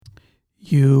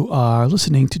You are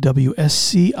listening to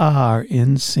WSCR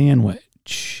in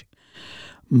Sandwich.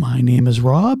 My name is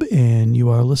Rob, and you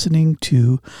are listening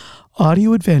to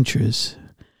Audio Adventures.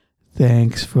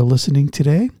 Thanks for listening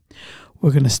today.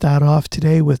 We're going to start off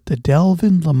today with the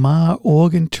Delvin Lamar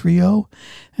Organ Trio,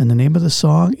 and the name of the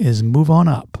song is Move On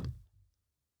Up.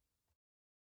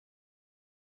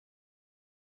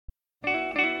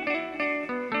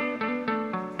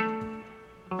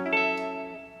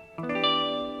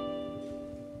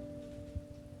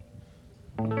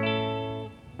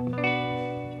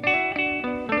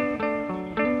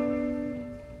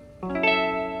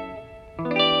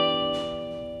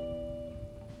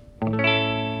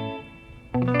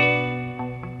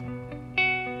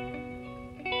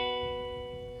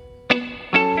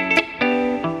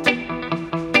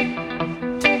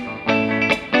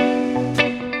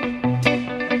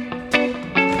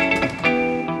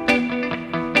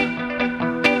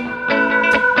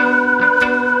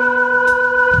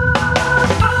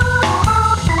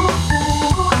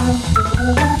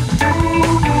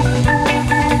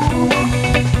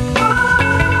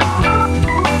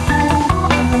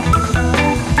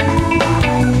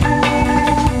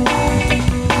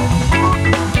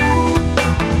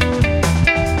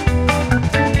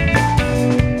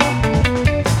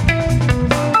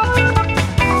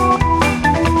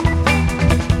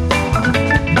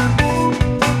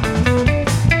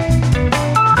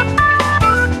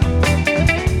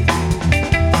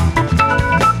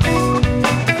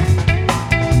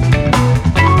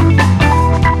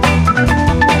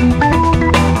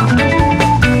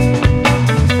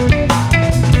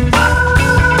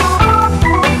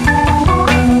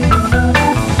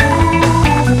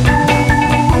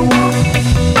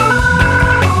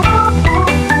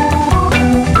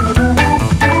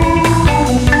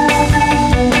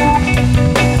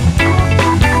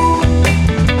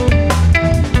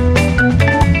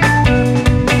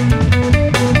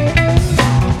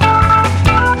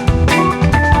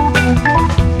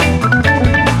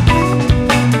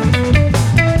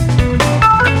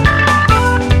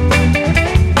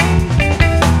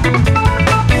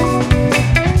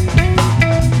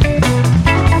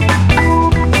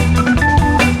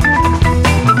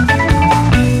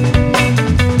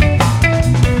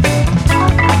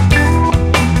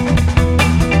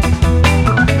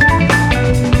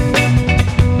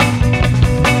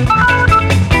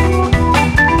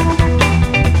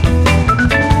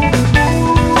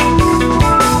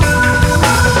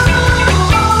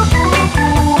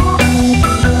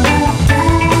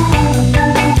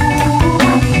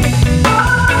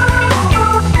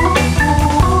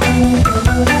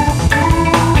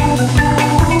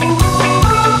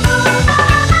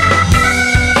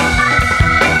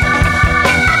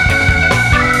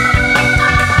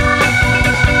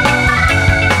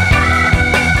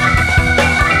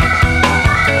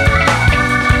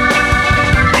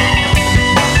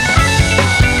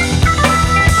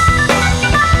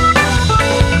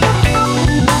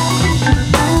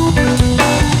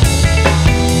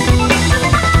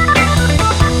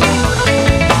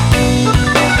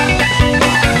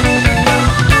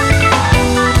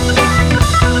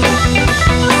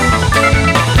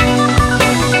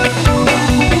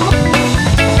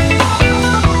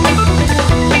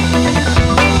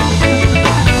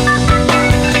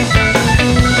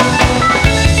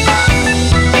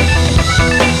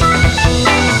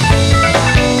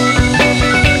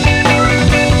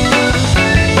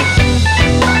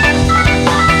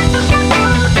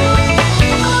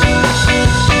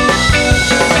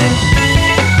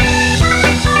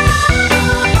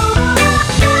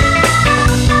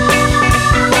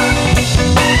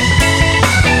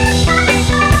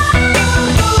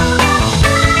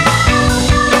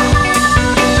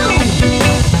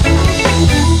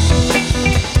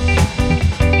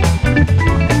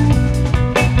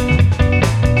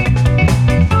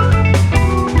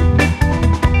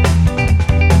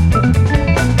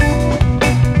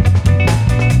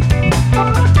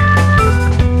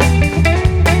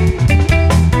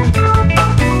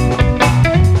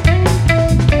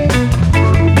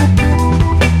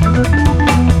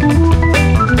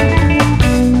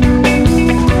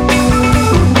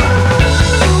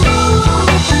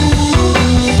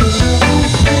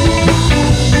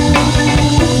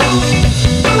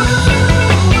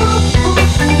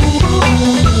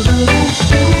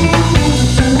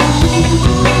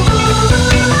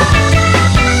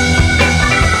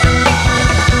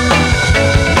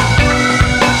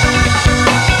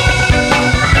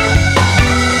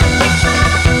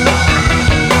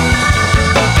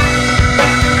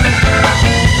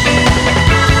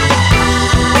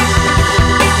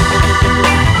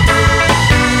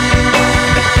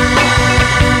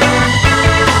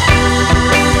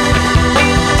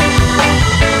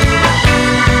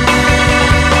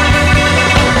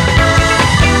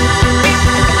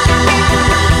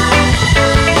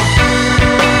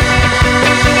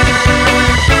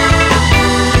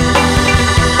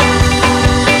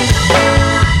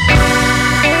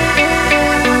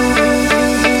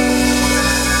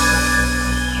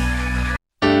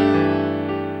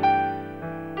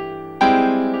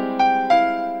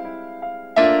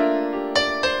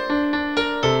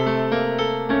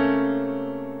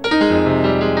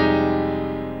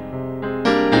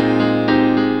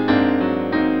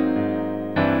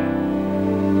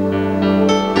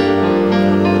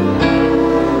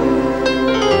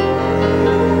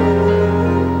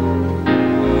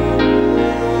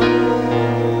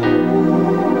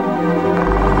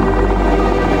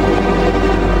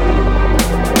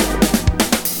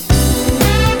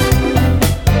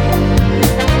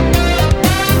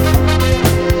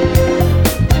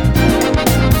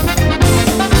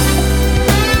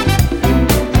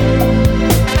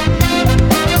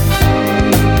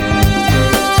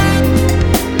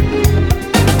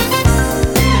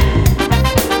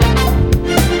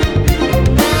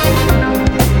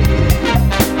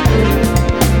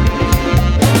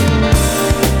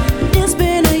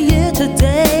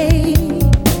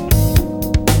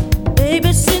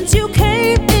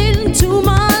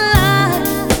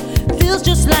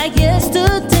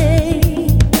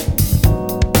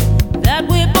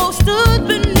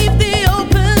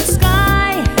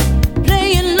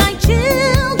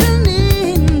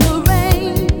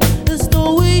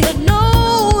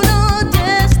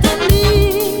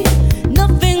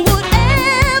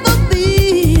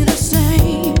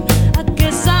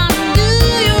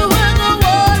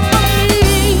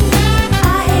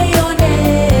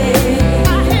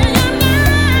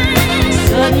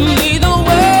 Suddenly the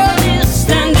world is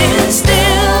standing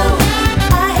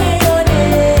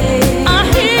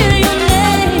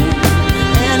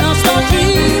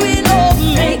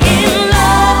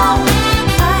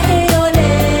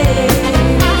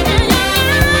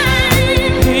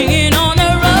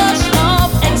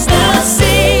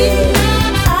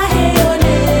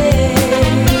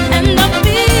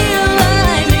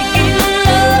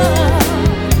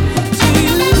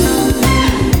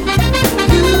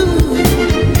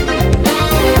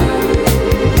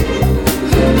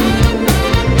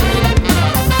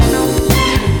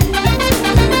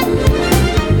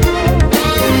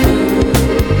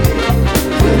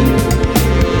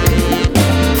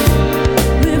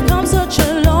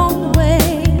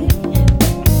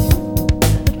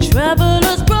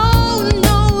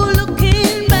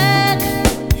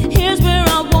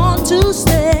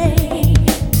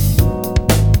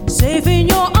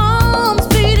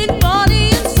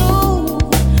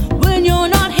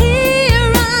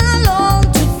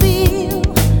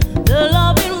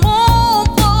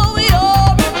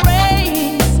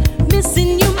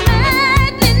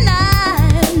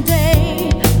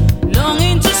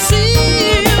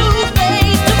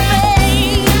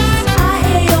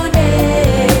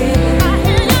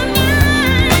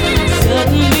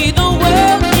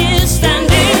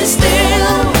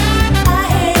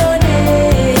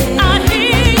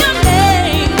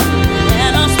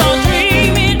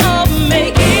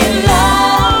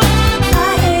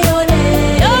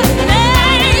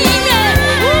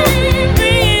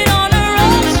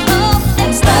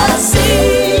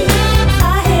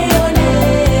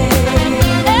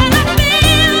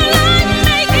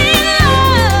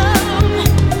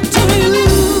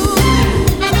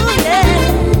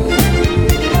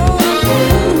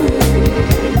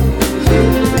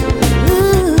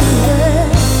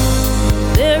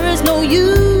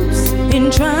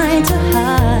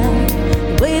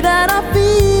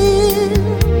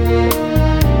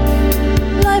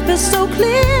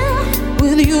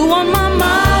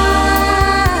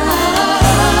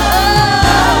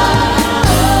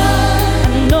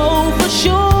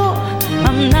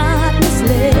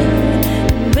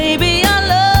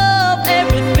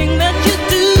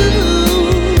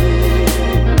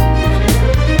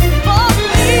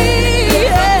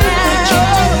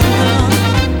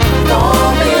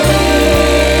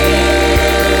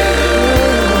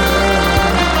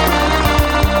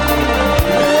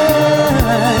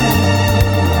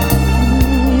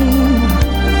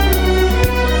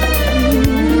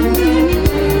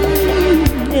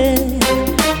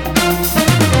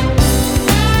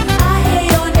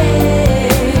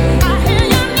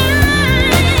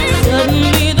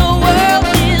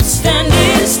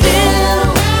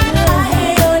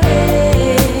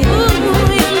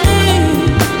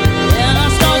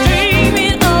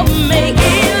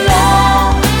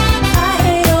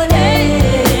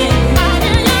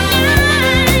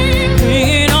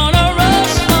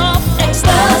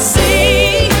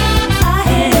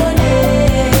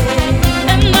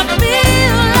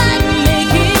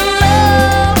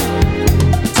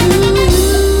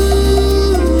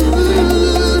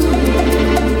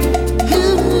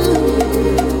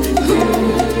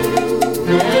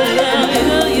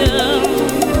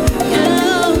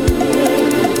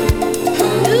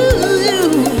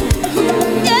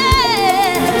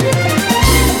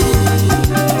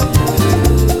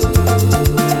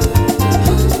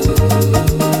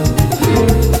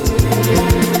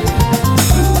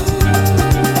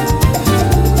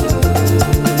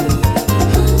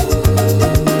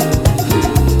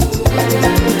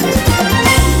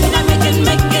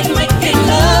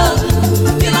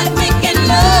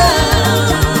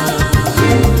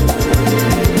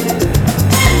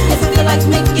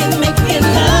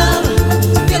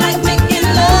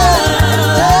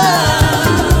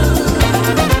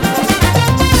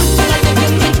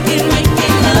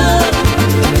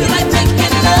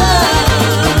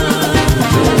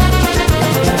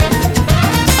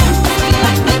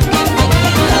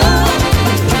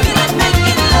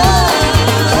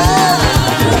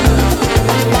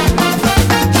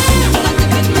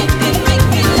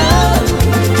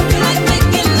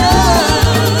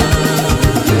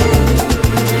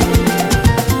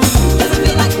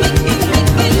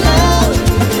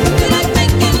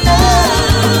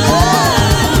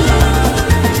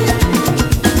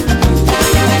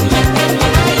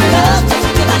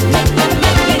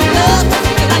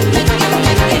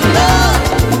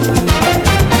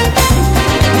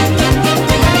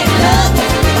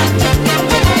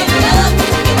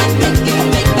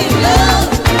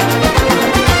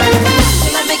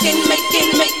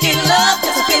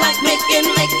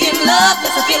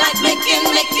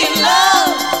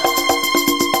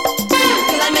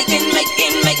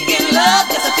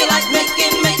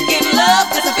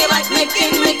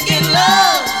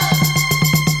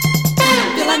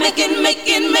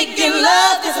making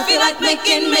love. Yes, I feel like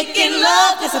making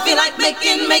love. Yes, I feel like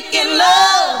making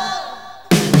love.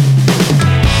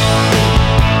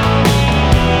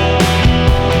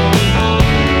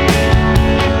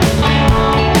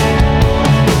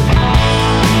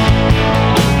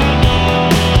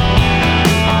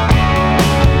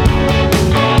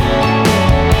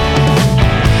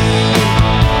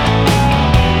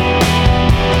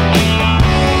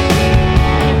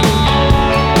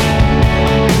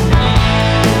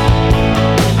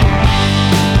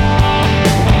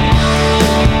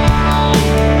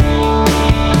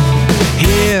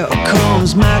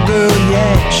 My girl,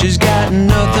 yeah, she's got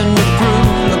nothing to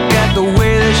prove. Look at the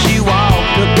way that she walked,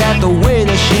 look at the way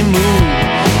that she moved.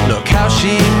 Look how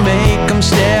she make them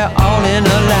stare all in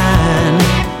a line.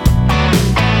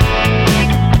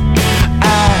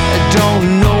 I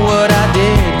don't know what I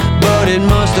did, but it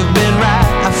must have been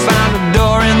right. I found a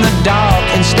door in the dark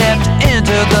and stepped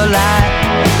into the light.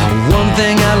 One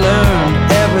thing I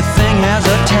learned, everything has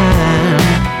a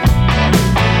time.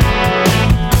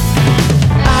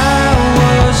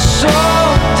 So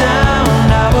down,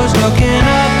 I was looking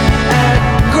up at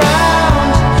ground,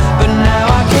 but now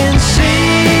I can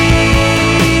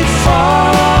see for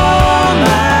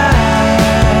miles.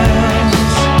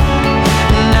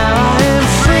 Now I am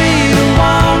free to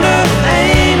wander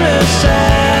aimless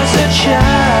as a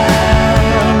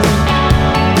child.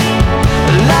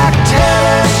 Like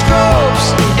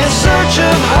telescopes in search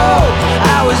of hope,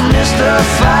 I was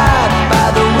mystified by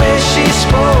the way she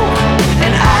spoke,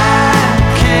 and I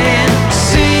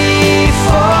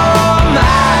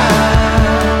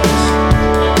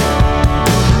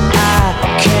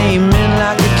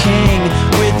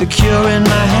the cure in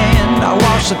my hand. I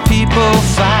watched the people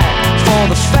fight for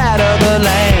the fat of the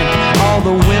land. All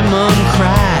the women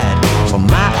cried for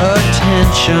my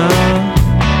attention.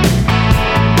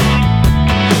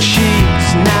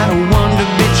 She's not one to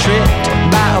be tricked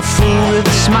by a fool with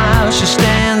a smile. She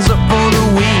stands up for the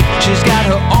weak. She's got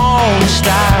her own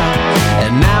style,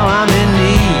 and now I'm in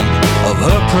need of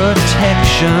her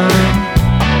protection.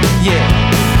 Yeah,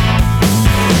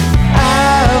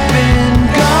 I've been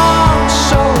gone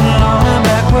so long,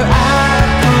 back where I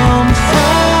come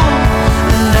from.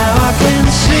 Now I can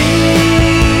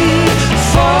see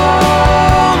for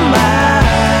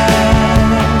miles.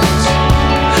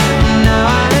 Now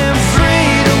I am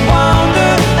free to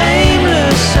wander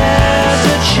aimless as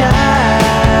a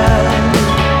child.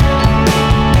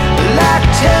 Like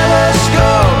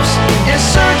telescopes in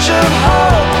search of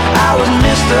hope, I was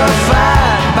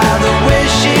mystified by the way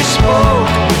she spoke,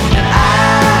 and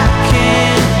I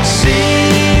can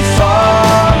see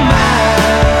for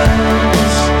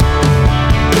miles.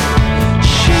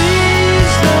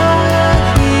 She's the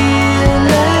healing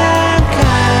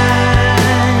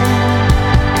kind.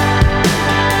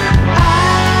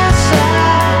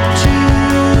 Eyesight to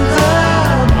the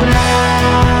blind.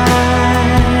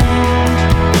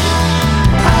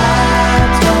 I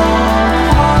don't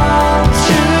want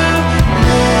to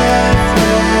live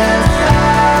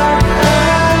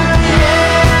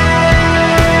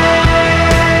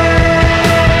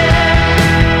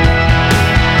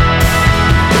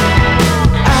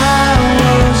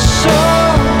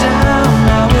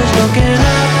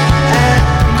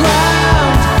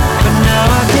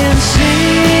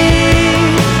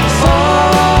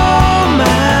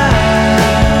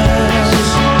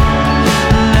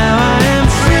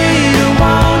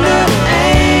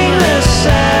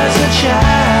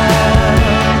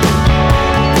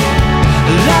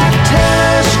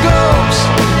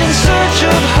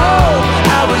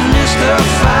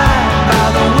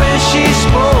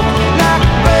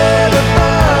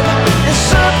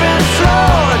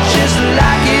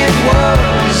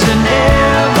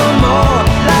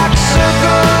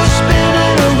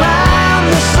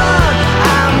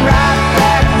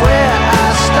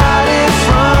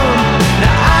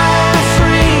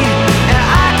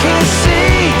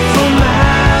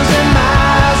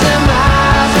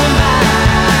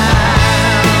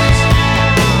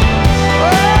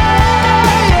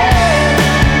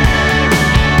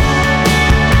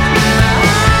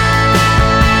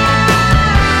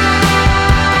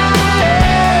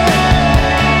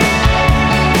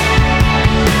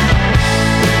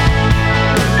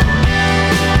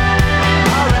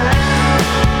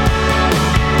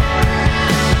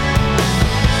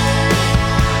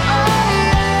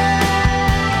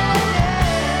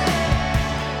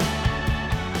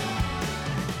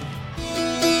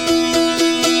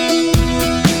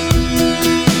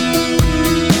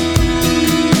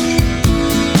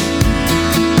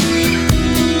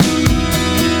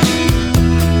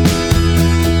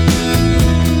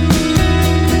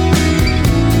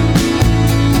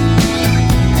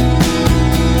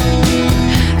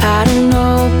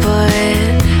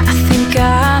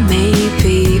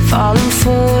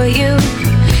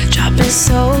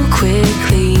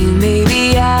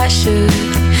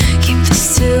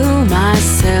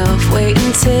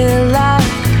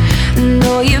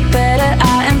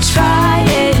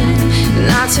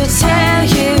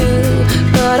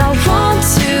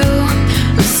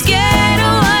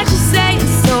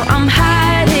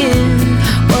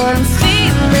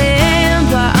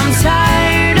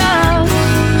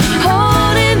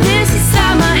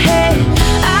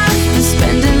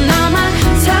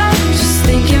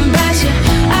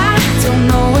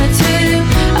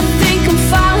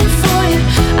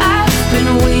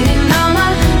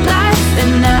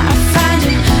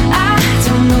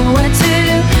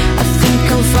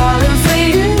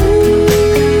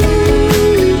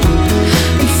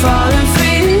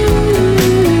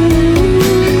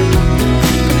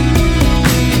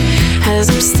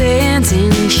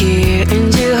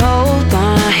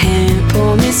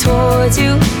towards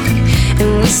you,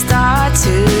 and we start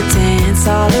to dance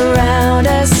all around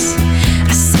us.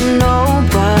 I see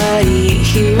nobody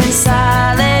here in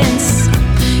silence.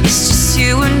 It's just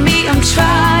you and me. I'm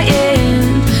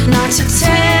trying not to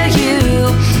tell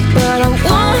you, but I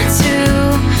want to.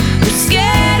 I'm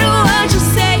scared of what you'll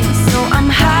say, so I'm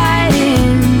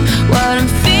hiding what I'm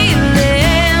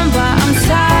feeling. But I'm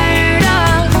tired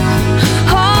of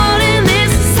holding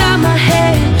this inside my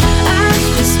head. I've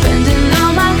been spending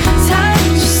all my time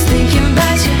just thinking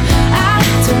about you. I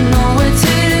don't know what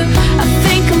to do. I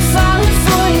think I'm falling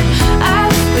for you.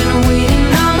 I've been waiting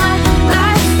all my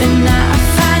life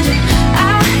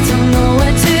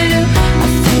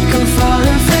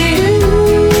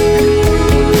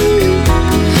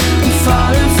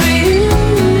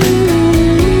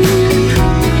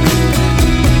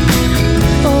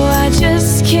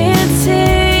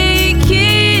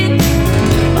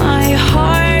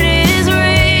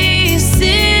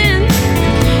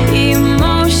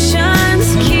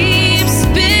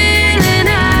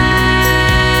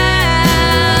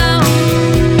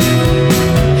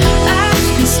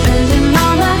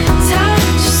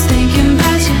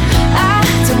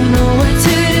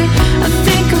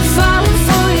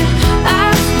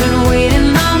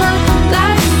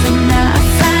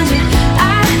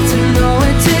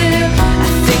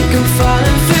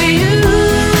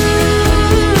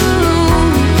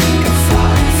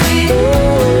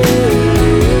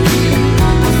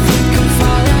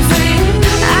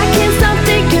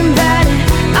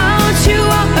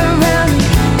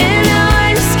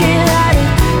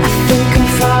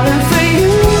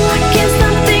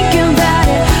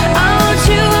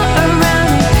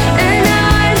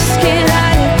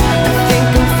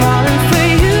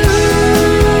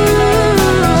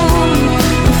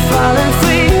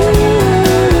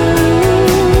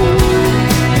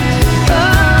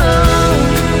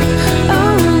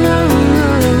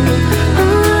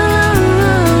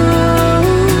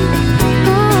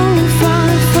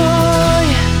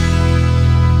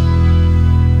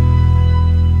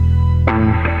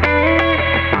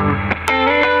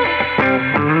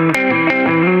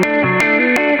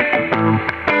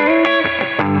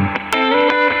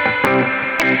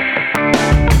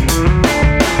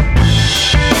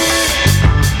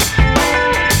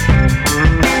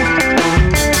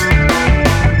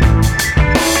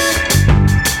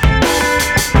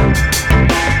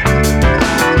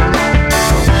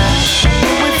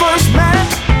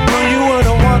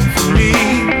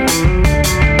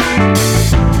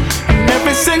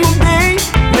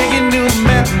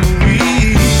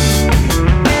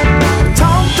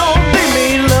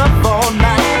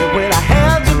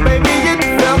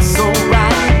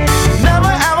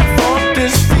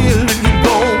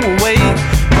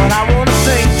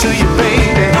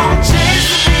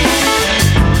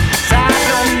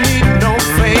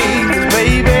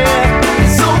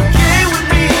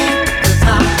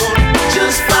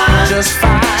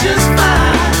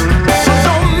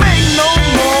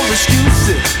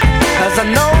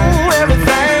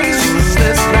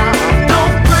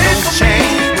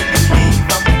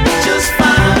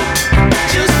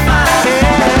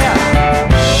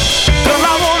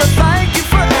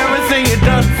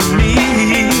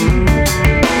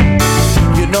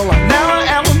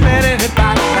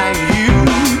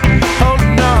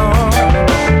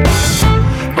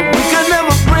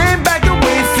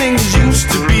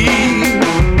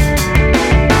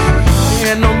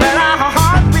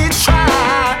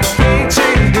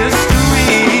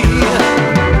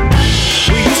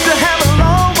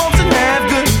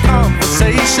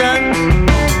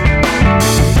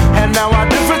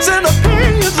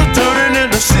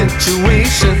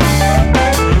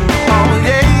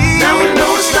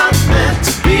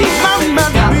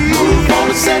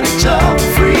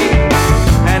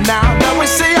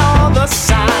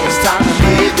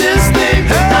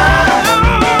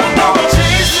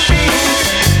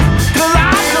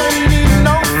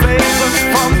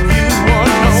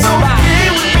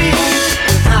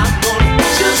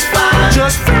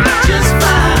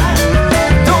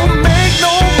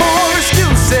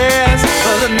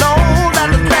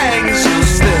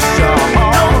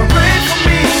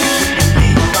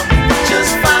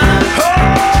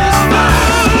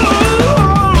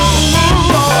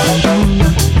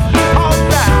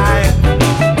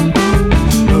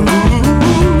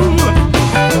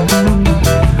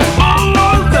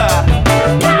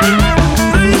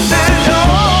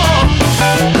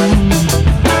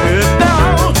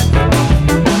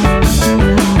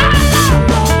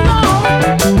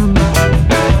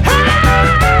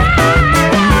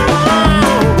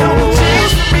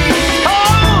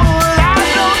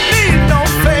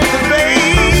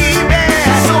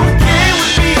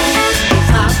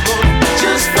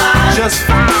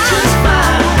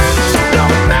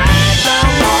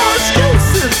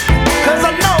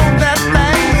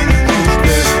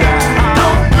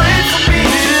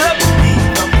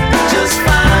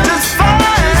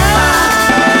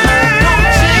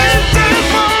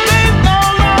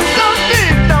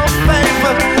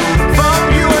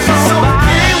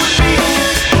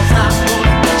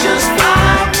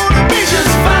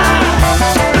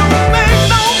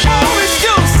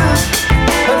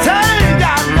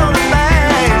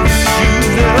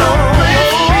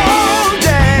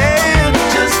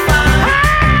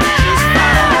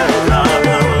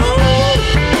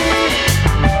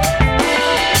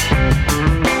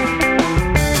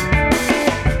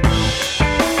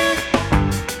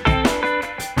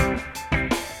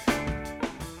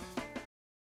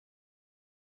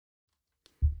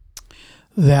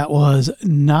That was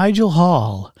Nigel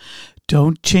Hall,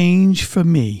 Don't Change for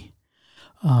Me.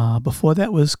 Before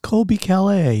that was Colby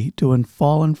Calais doing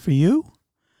Fallen for You.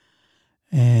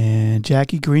 And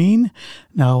Jackie Green,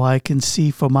 Now I Can See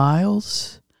for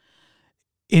Miles.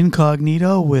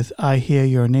 Incognito with I Hear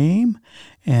Your Name.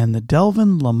 And the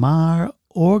Delvin Lamar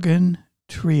Organ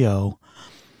Trio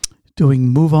doing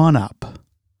Move On Up.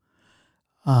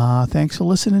 Thanks for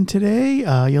listening today.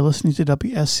 You're listening to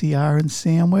WSCR in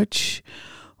Sandwich.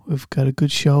 We've got a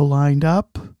good show lined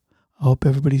up. I hope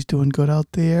everybody's doing good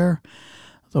out there.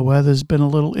 The weather's been a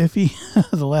little iffy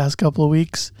the last couple of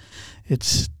weeks.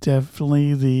 It's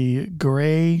definitely the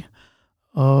gray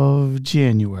of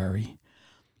January.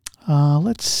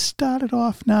 Let's start it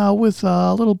off now with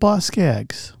Little Boss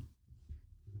Skaggs.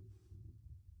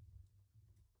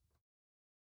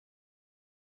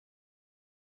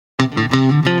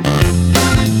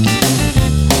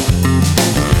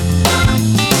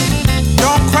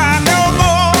 Don't cry no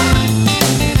more,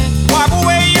 wipe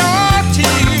away your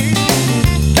tears.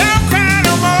 Don't cry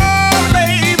no more,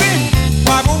 baby,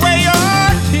 wipe away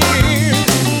your tears.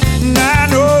 And I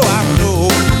know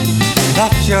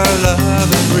that your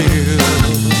love is real.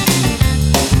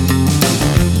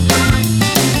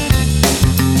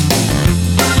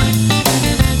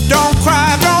 Don't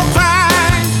cry,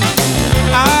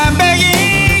 I'm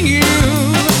begging you.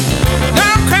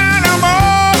 Don't cry no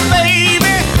more,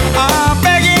 baby, I'm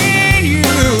begging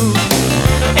you.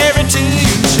 Every tear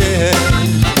you shed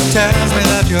tells me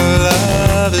that your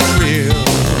love is real.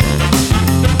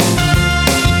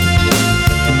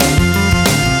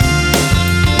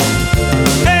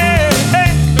 Hey,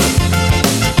 hey.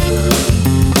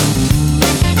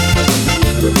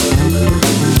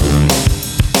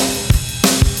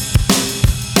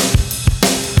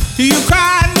 You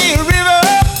cried me a river,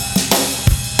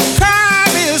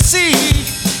 cried me a sea.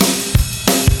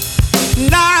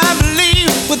 And I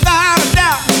believe without a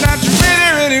doubt that you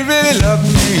really, really, really love me.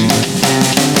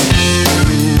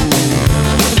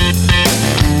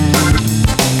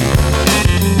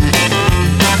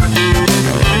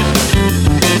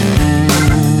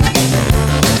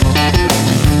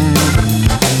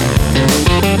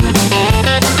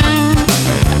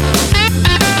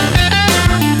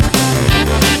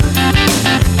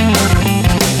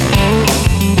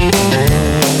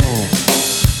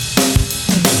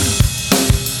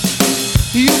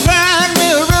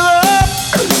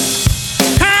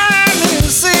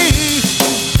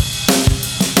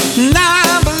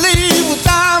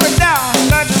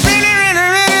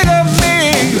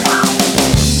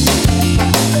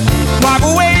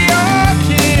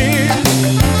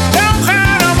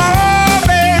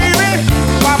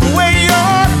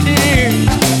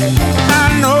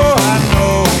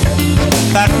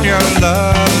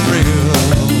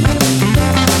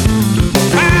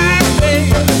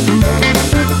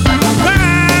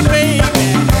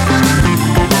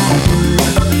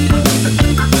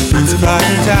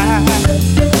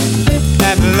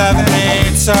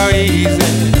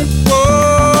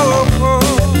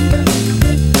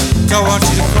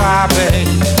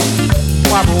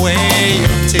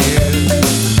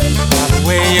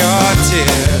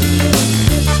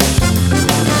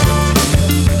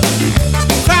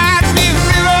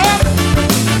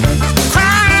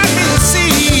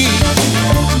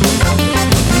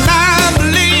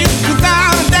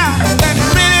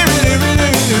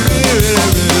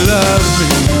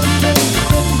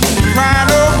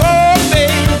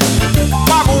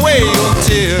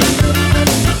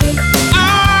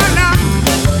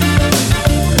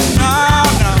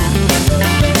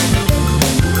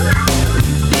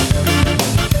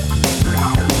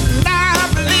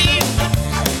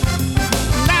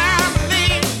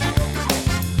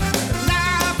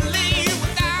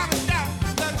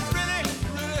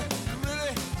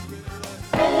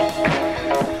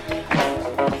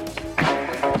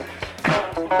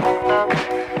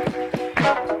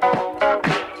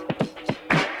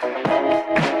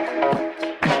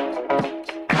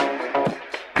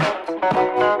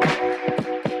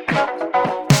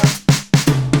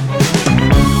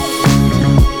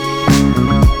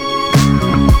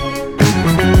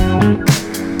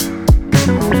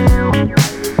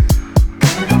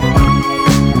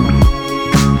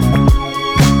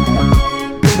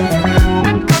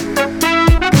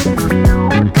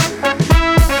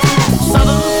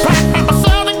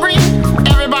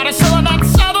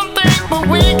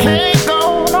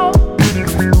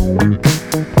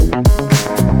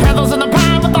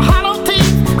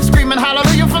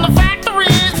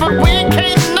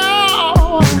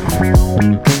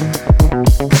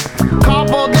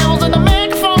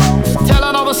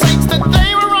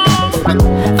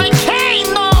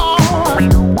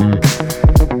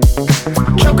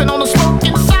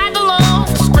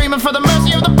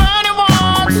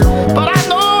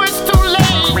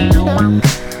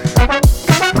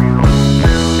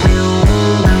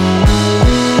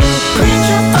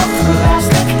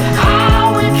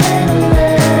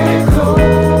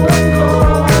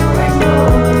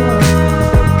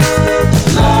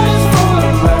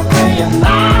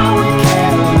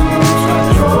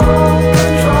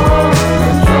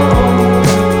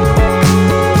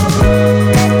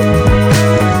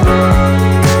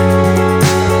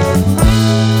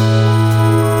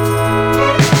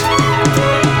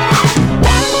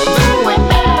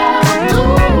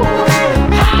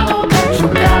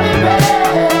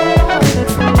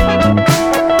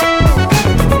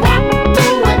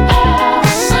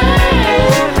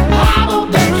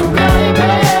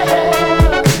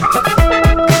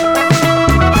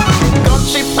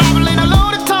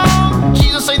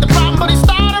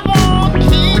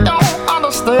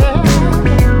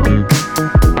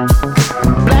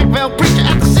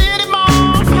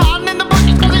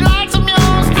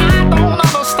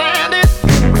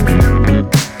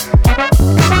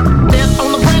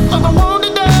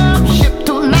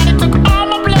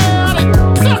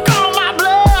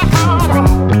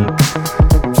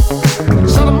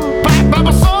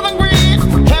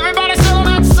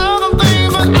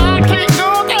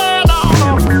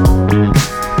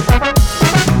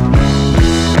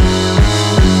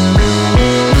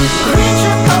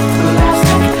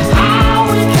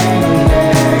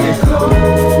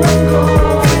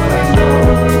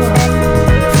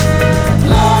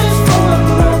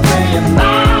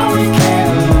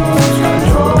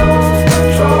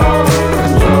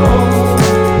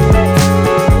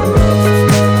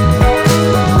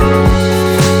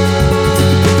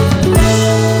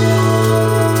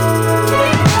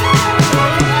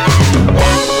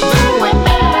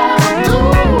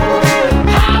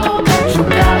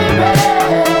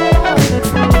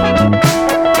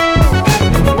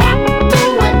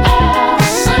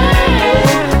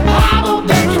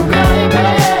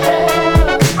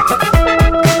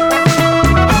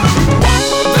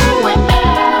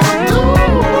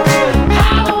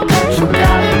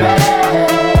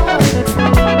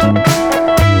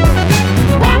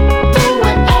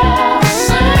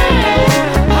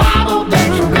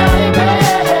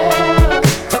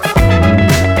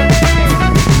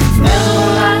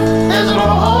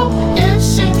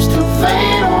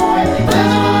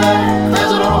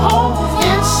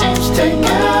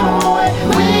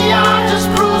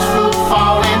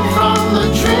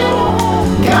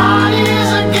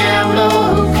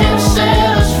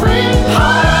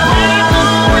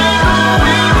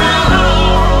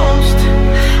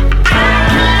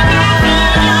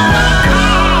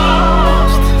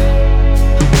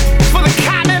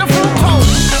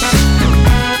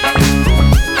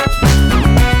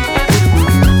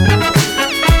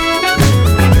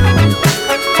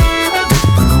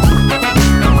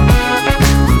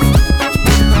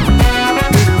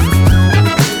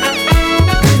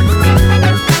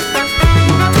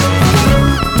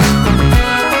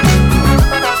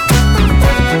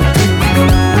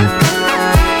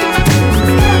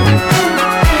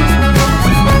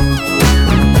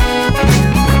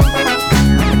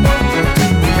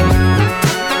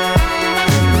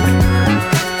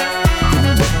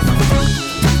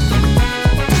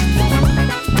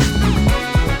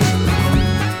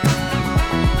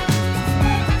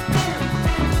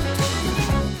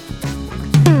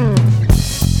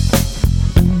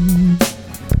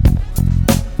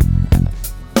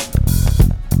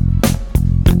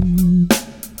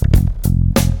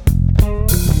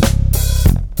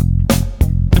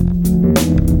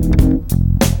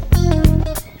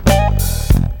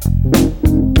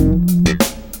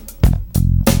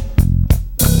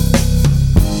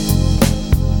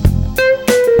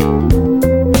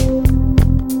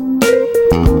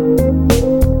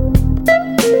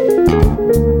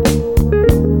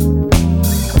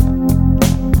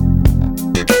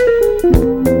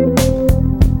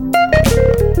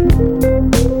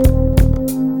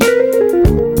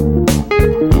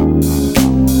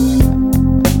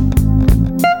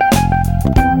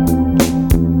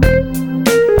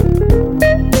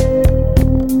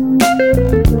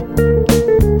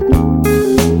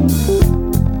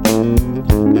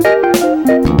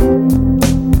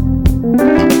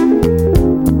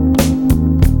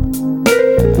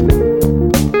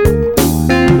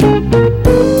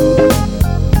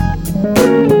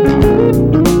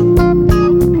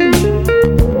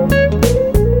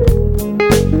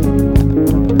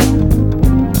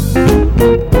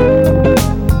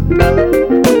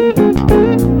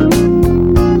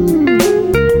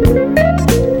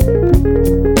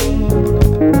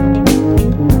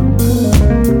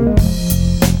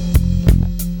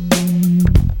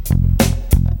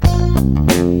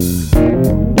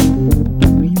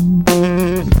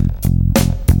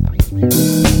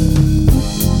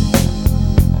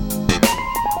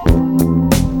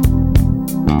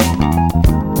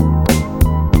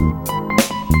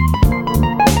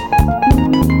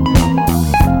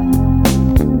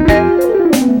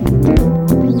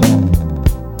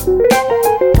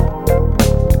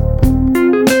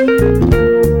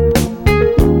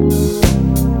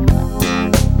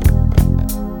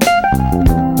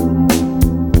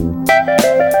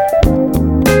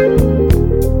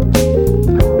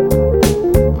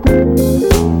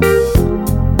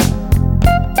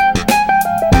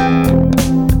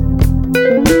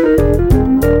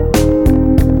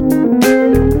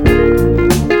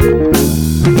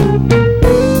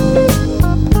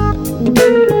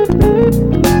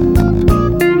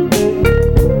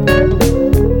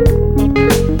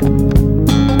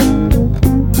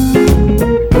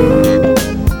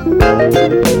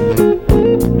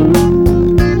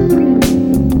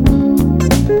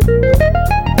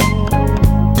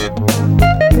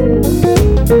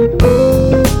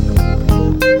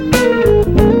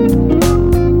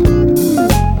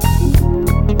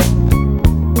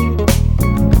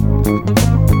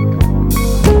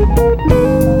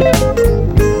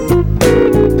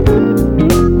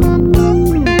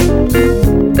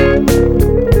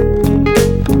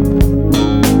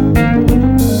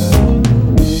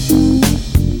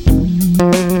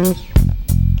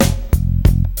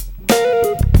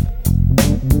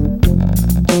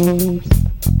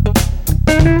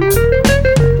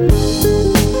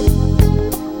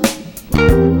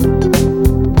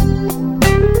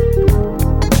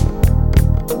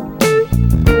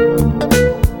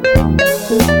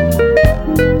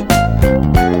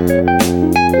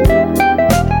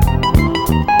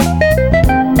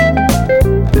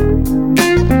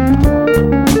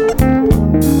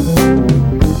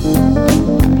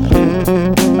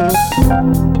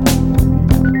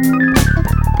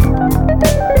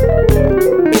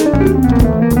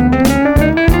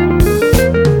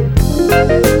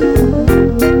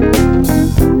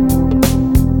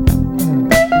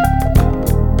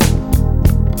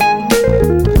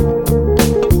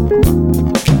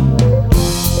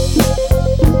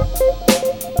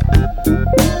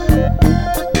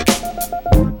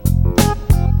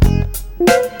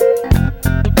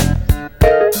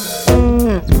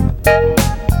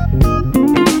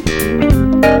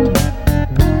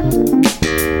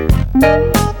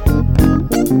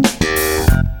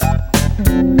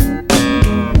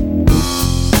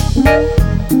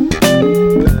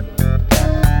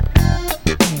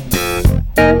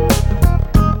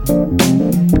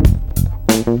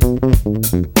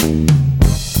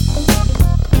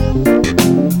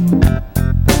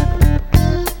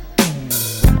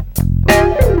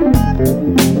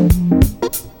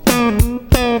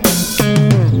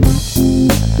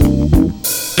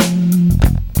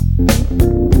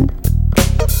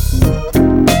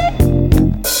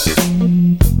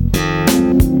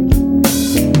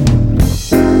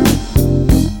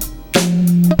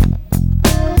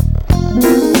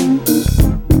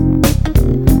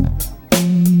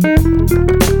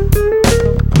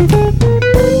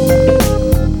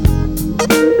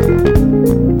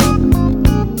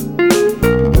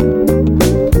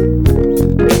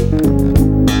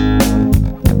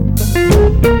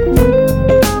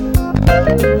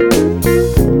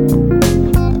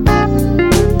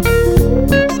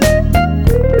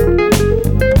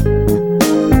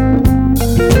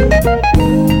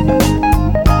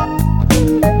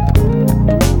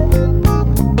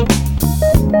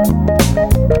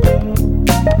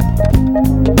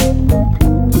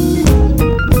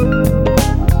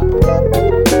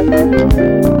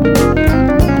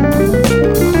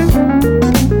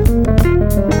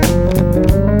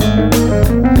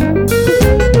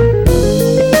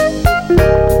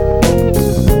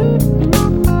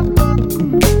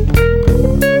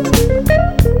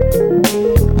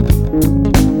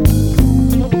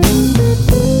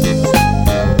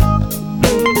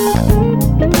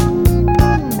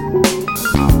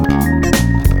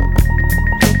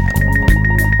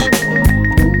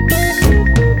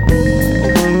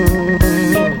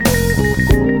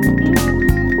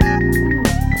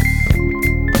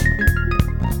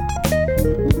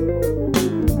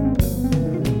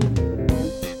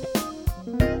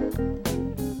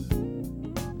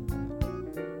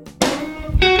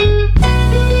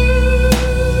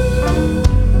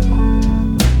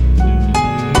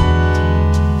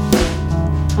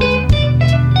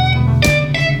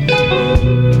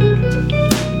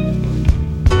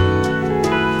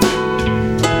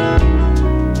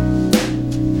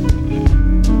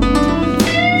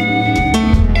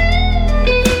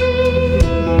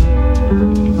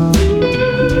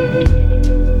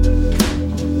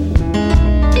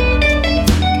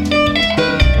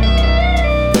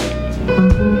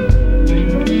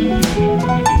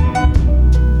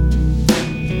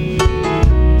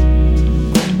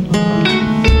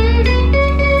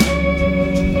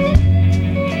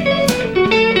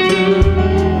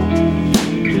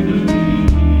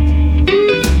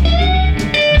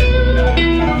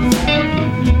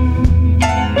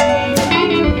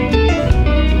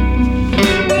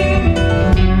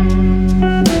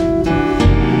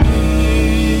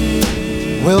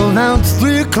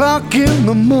 o'clock in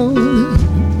the morning,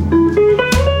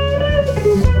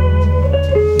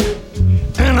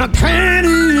 and I can't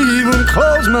even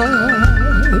close my eyes.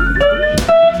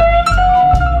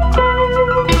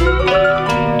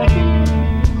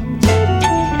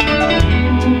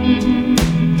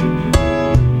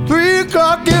 3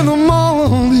 o'clock in the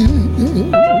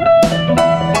morning,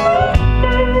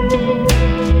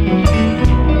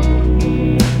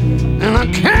 and I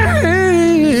can't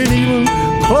even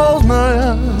close my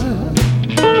eyes.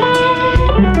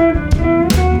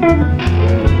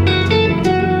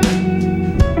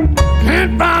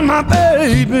 Can't find my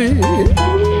baby,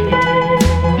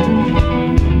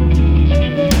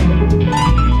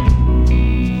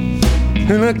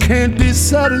 and I can't be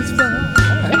satisfied.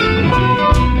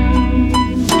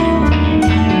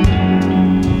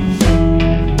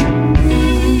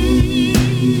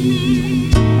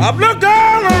 I've looked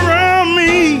all around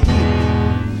me,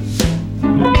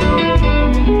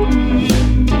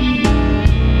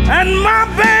 and my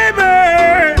baby,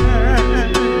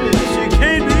 she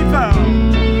can't be found.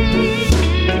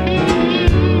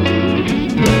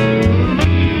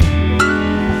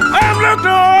 I've looked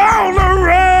all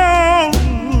around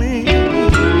me,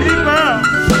 people,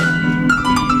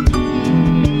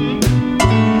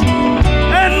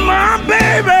 and my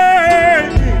baby,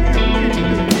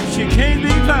 she can't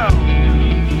be found.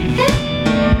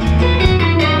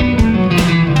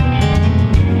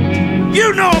 You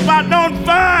know if I don't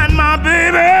find my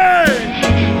baby,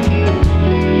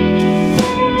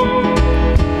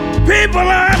 people,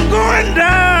 I'm going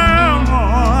down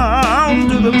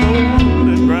to the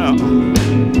golden ground.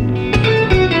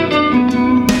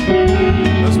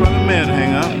 That's where the men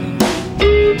hang out.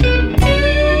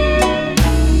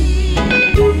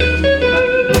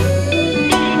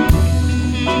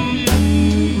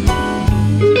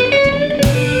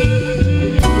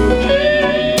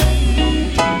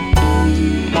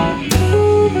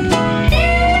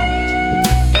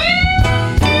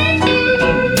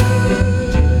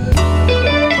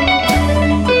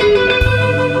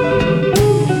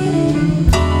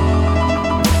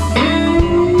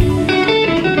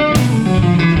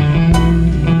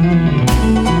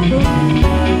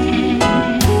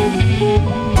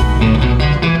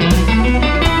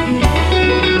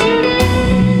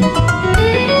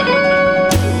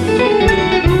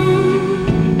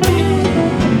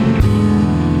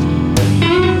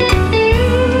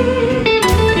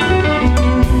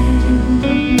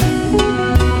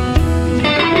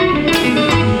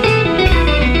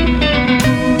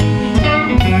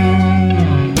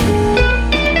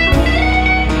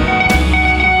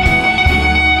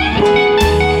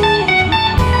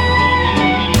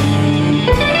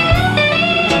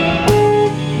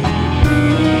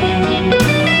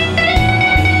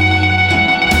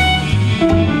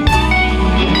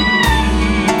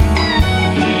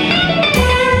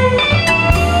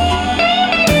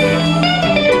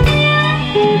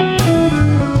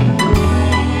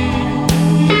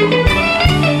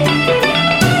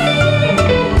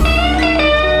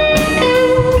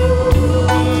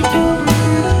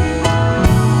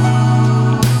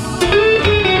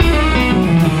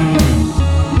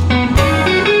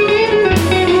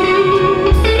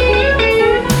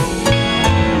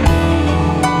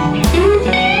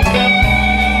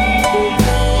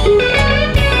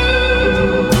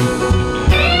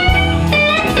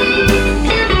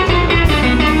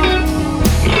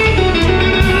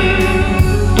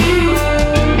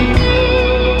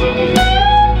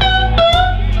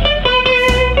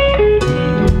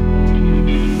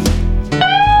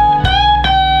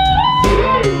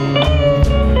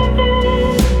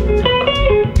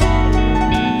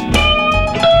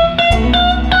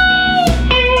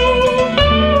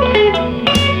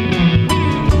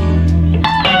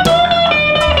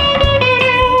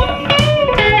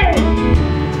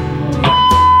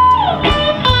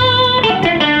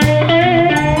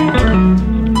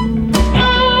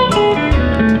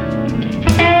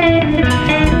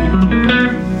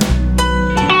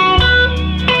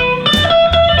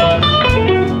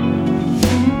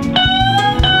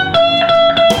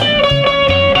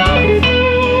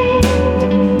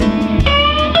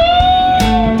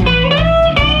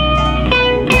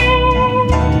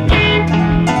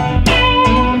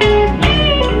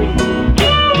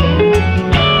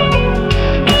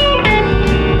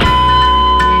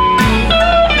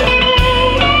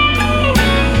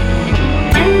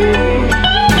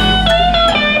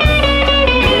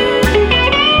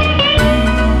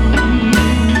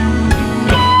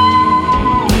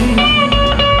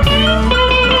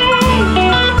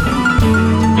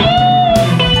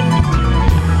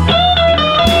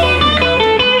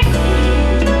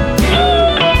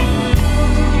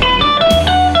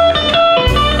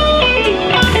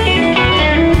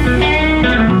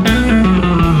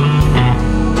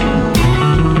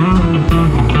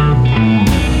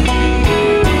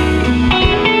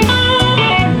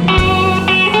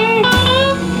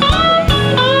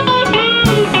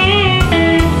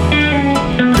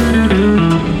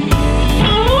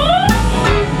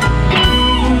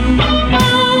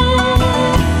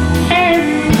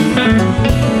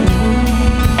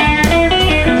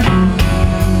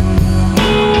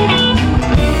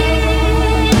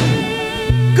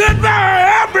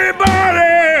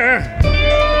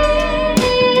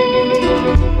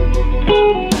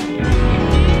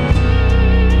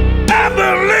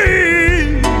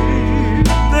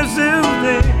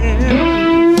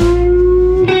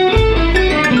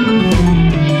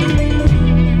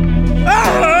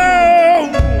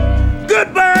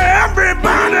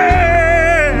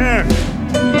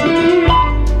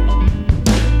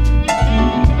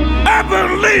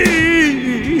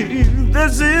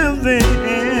 living.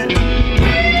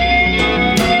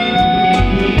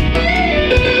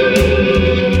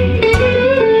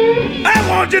 I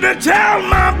want you to tell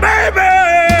my baby,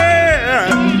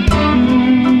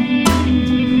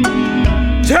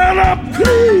 tell her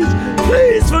please,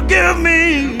 please forgive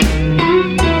me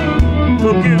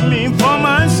for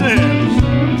my sins.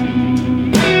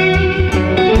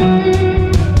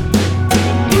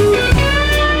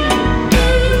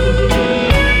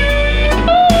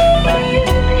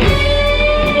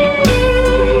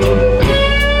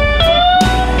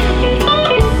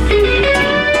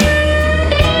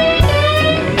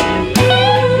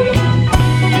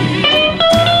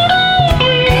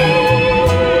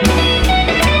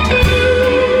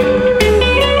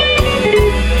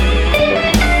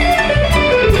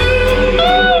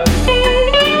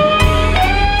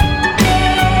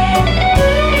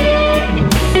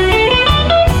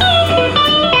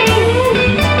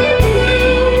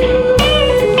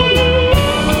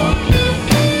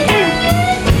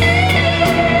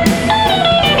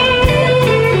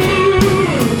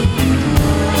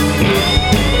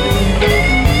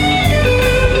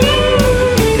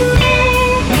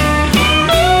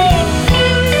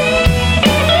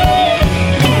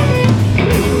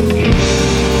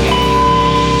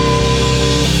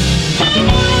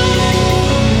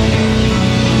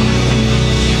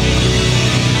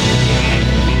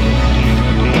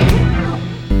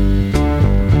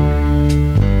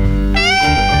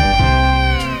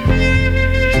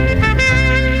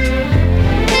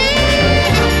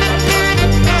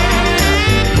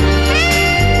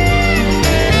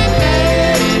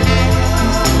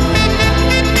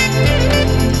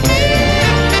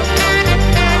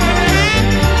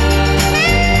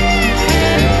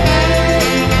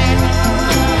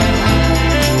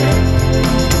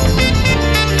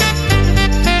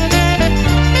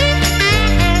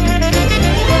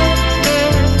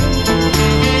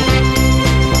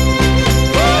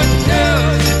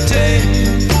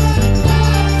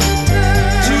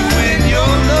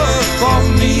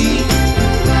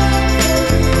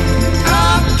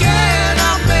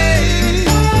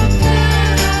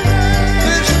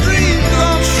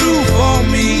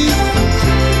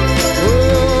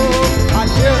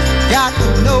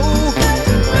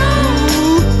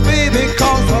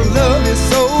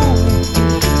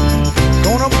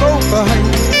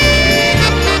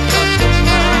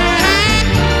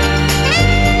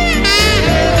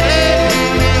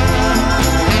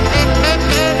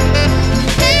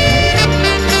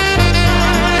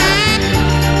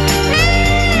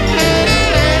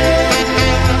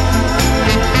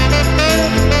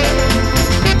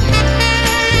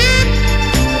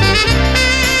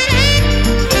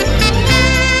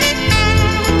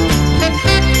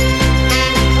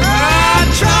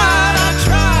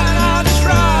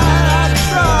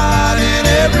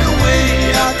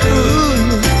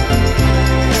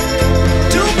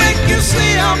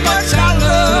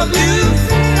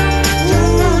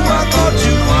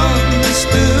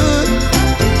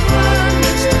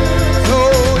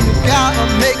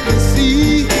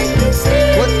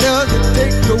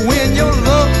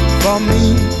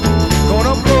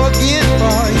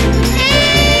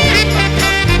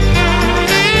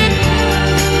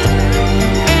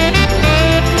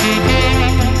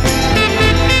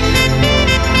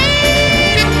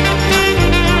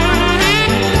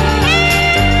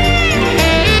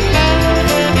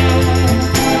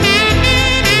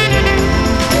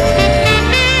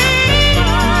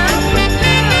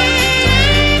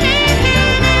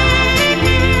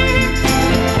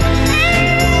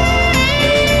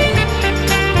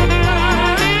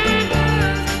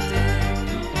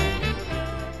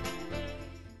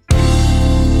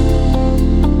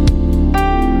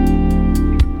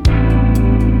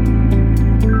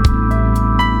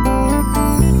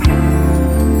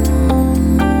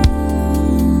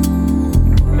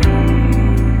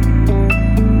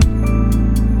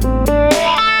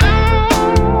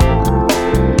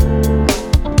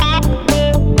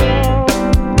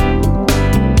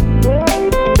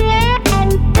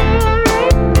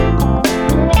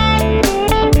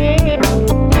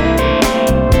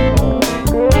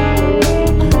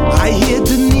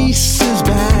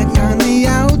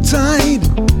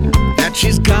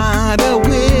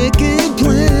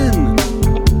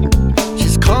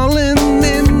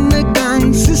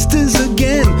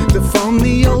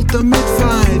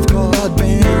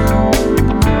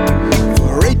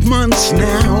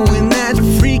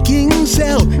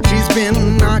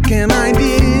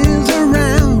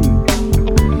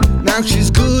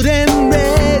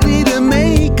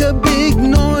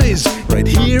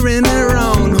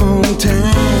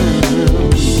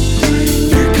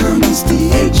 Here comes the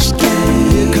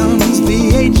H-Gang.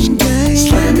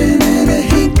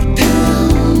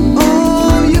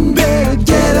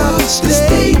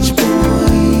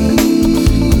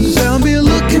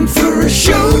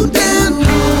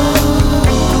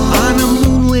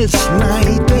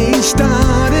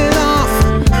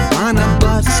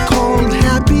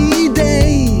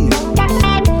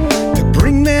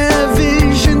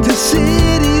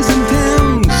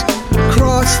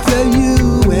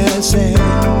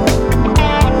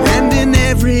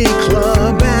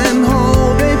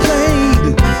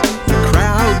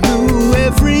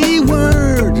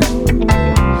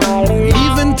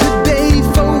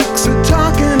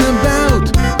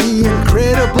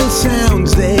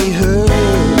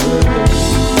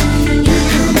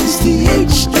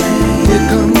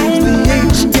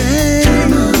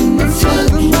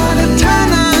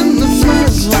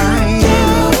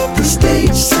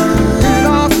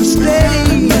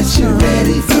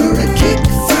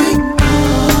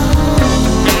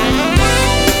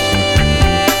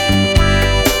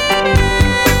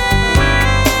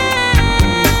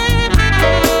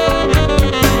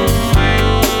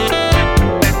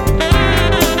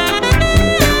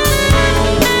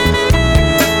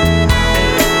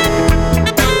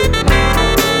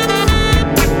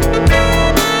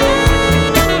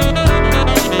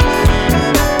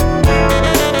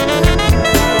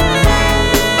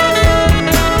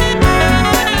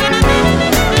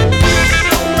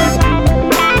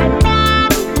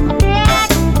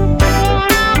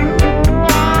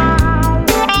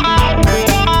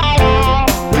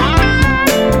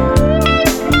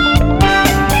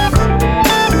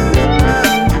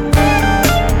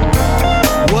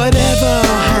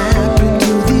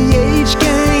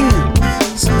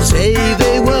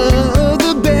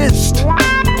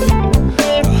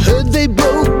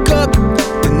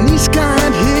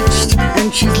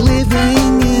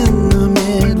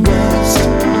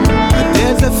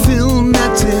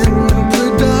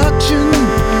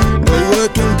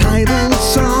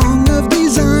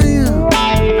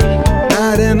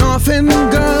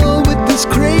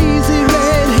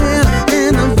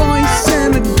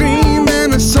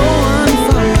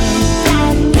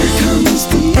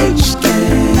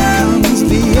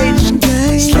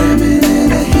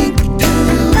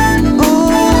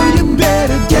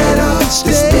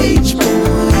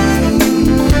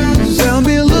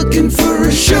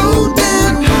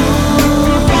 showdown.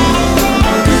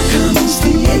 Here comes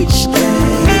the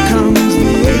H-Gang. Here comes the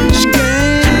H-Gang.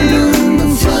 Turn on the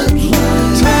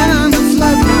floodlights. Turn on the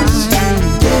floodlights.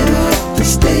 Get off the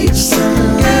stage,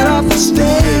 son. Get off the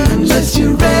stage. Unless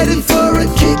you're ready for a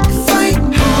kick fight.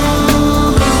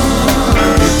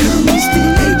 Here comes the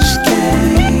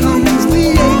H-Gang. Here comes the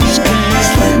H-Gang.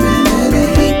 Slamming at a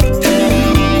hit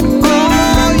town.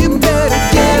 Oh, you better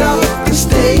get off the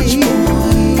stage, boy.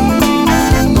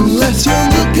 Unless you're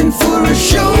looking for a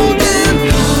showdown.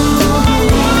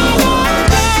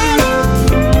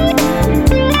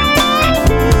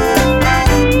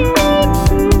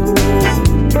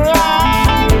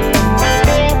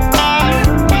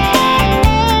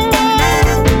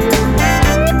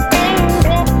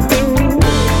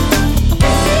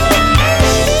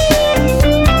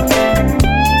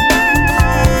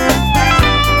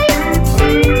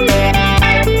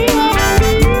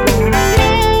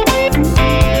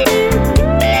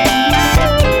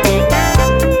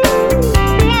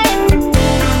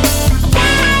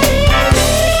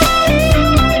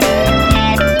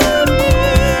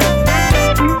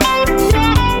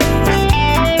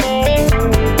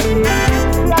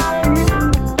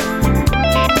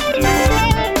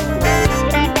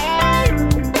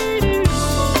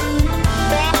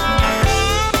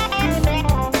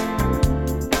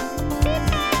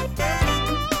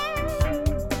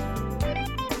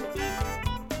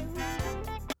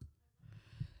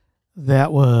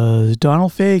 That was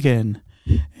Donald Fagen,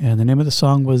 and the name of the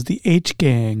song was The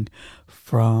H-Gang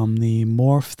from the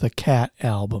Morph the Cat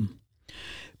album.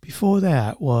 Before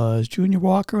that was Junior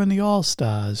Walker and the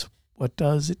All-Stars, What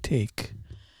Does It Take?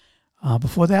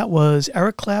 Before that was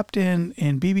Eric Clapton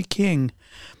and B.B. King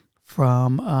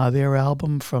from their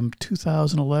album from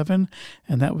 2011,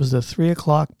 and that was the 3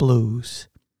 O'Clock Blues.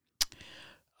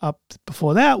 Up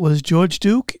before that was George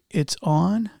Duke, It's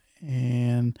On,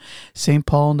 and St.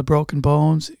 Paul and the Broken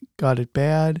Bones, Got It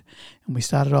Bad, and we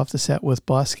started off the set with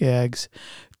Boss Skaggs,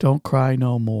 Don't Cry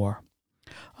No More.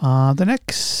 The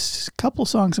next couple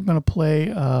songs I'm going to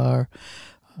play are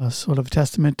sort of a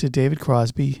testament to David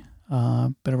Crosby.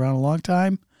 Been around a long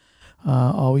time.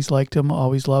 Always liked him,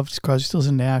 always loved Crosby, Stills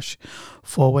and Nash.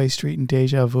 Four-Way Street and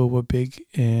Deja Vu were big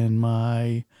in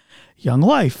my young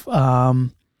life.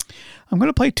 I'm going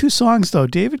to play two songs, though.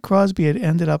 David Crosby had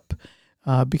ended up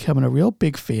becoming a real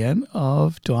big fan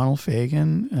of Donald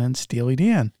Fagen and Steely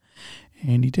Dan.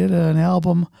 And he did an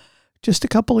album just a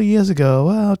couple of years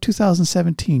ago,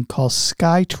 2017, called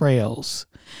Sky Trails,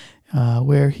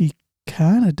 where he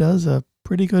kind of does a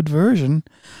pretty good version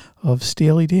of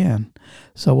Steely Dan.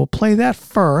 So we'll play that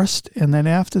first, and then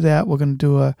after that we're going to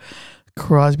do a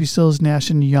Crosby, Stills, Nash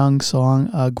and Young song,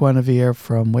 Guinevere,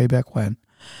 from way back when.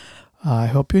 I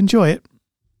hope you enjoy it.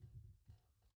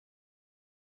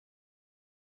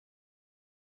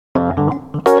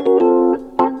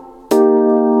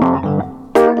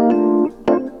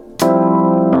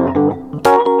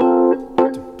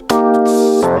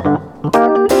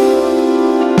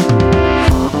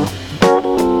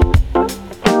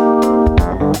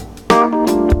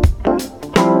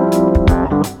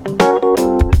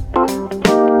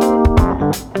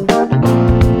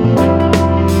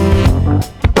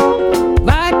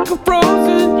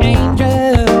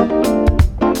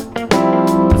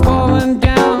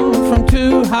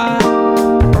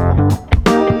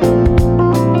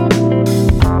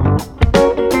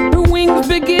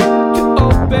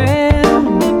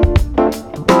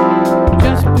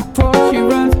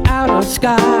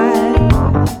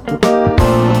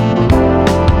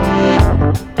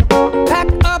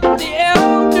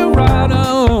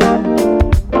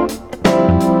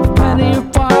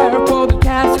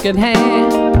 At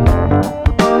hand,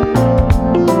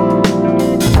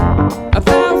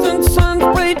 1,000 suns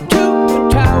played to the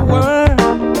tower,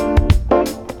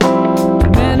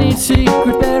 many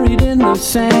secrets buried in the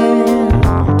sand.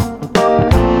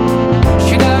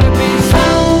 She gotta be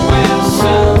somewhere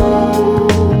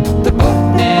soon. The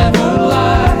book never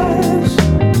lies.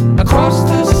 Across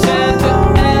the sand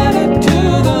and into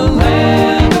the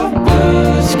land of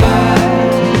blue skies.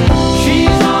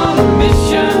 She's on a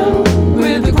mission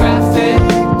with the graphic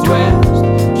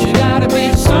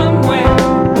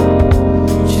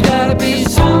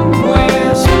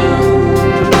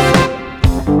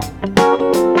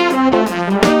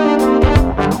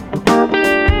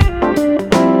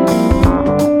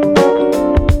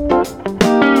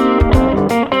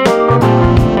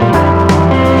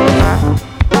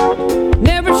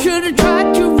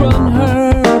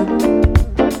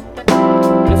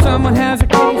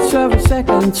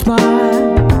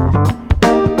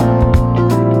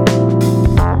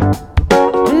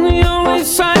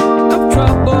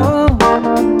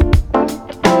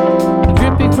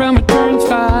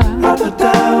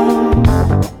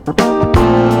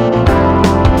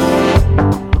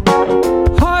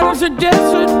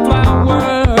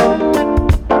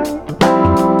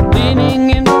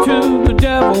into the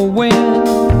devil wind.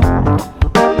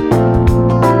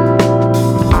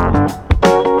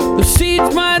 The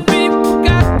seeds might be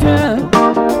forgotten,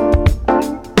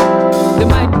 they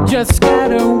might just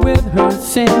scatter with her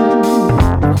sin.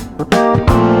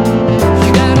 She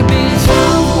gotta be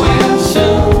somewhere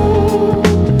soon.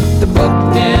 The book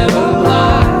never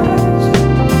lies.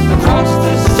 Across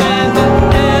the Santa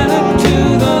Ana to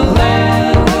the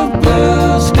land of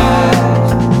blue skies.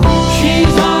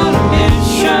 She's on a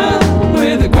mission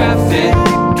with a graphic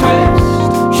twist.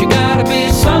 She gotta be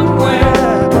somewhere.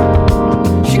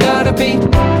 She gotta be. She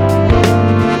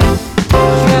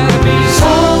gotta be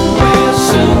somewhere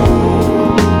soon.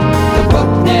 The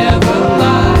book never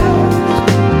lies.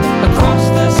 Across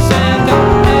the Santa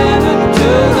Ana to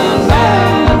the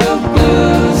land of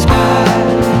blue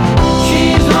skies.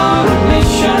 She's on a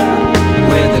mission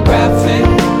with a graphic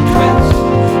twist.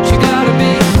 She gotta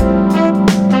be.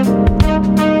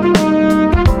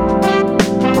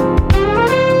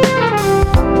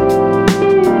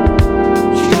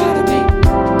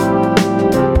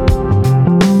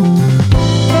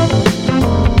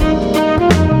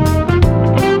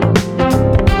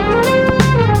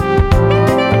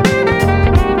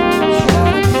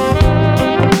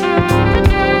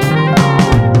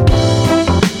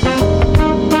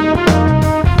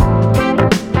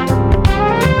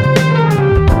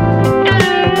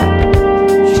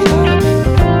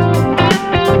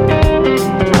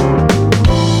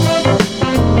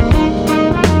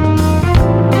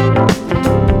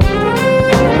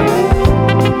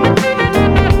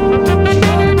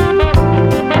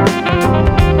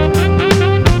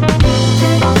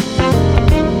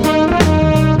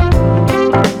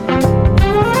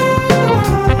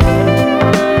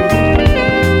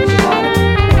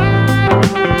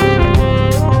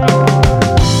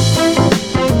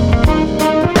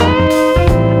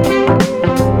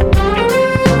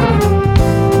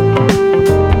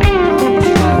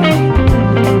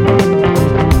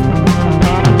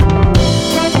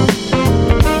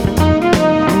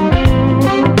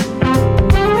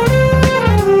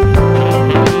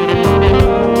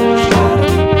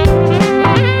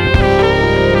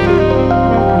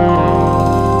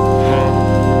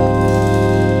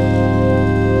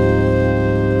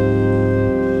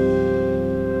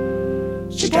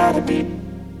 She gotta be. She gotta be.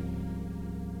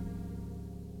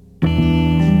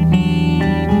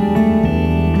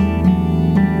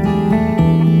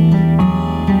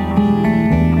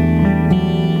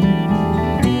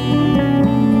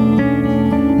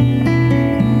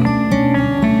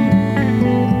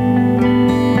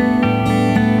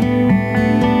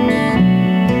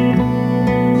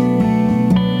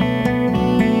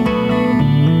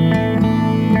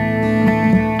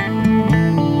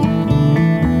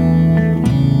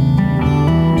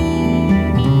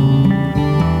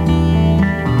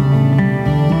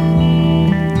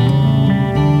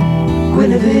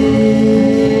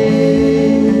 Guinevere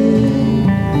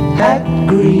had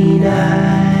green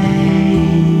eyes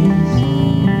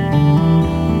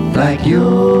like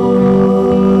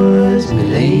yours,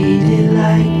 milady,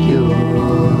 like yours.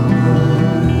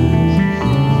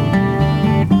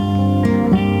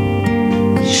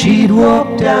 She'd walk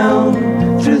down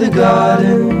through the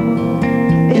garden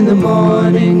in the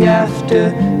morning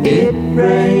after it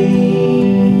rained.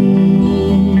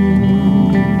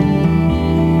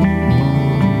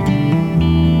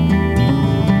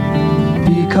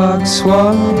 Peacocks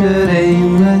wandered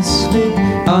aimlessly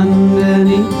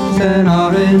underneath an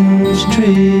orange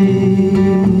tree.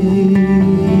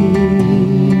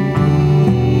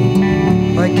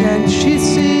 Why can't she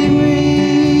see me?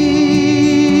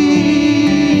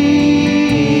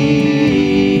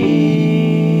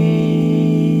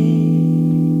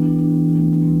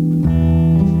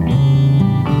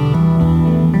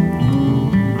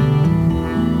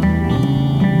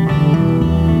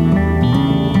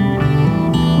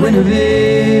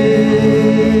 Guinevere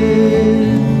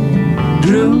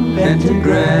drew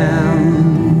pentagrams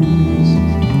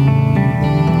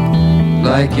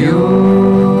like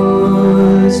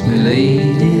yours,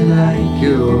 milady, like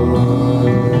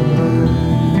yours.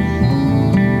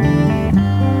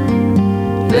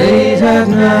 Late at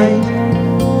night,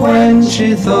 when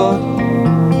she thought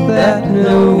that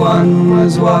no one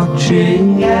was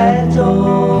watching at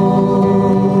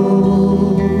all,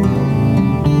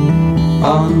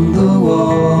 on the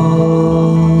wall.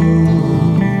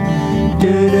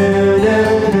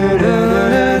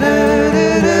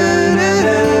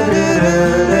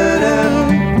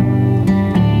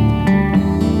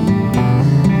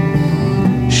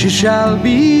 She shall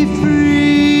be free.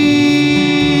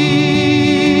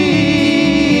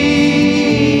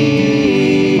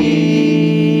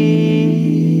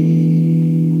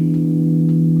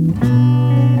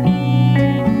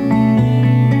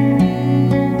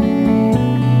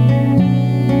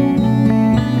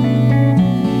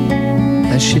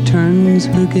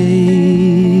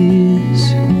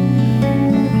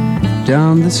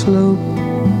 down the slope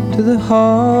to the harbor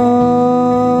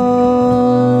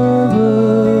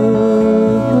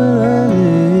where I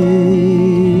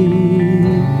lay,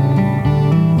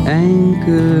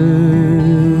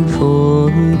 anchored for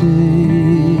a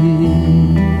day.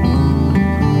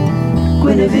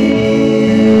 Guinevere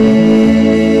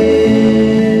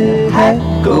had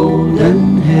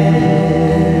golden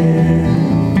hair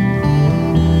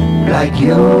like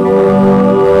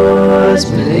yours,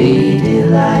 my lady,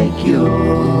 like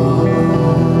yours,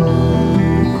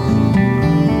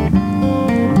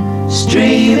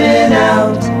 streaming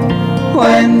out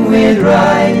when we'd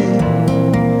ride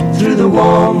through the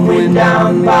warm wind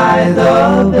down by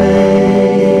the bay.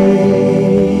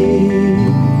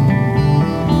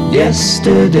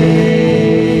 Yesterday,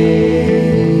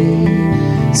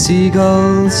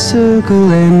 seagulls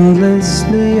circle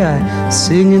endlessly, I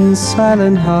sing in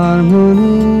silent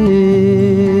harmony.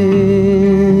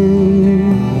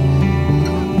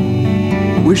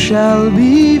 We shall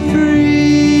be free.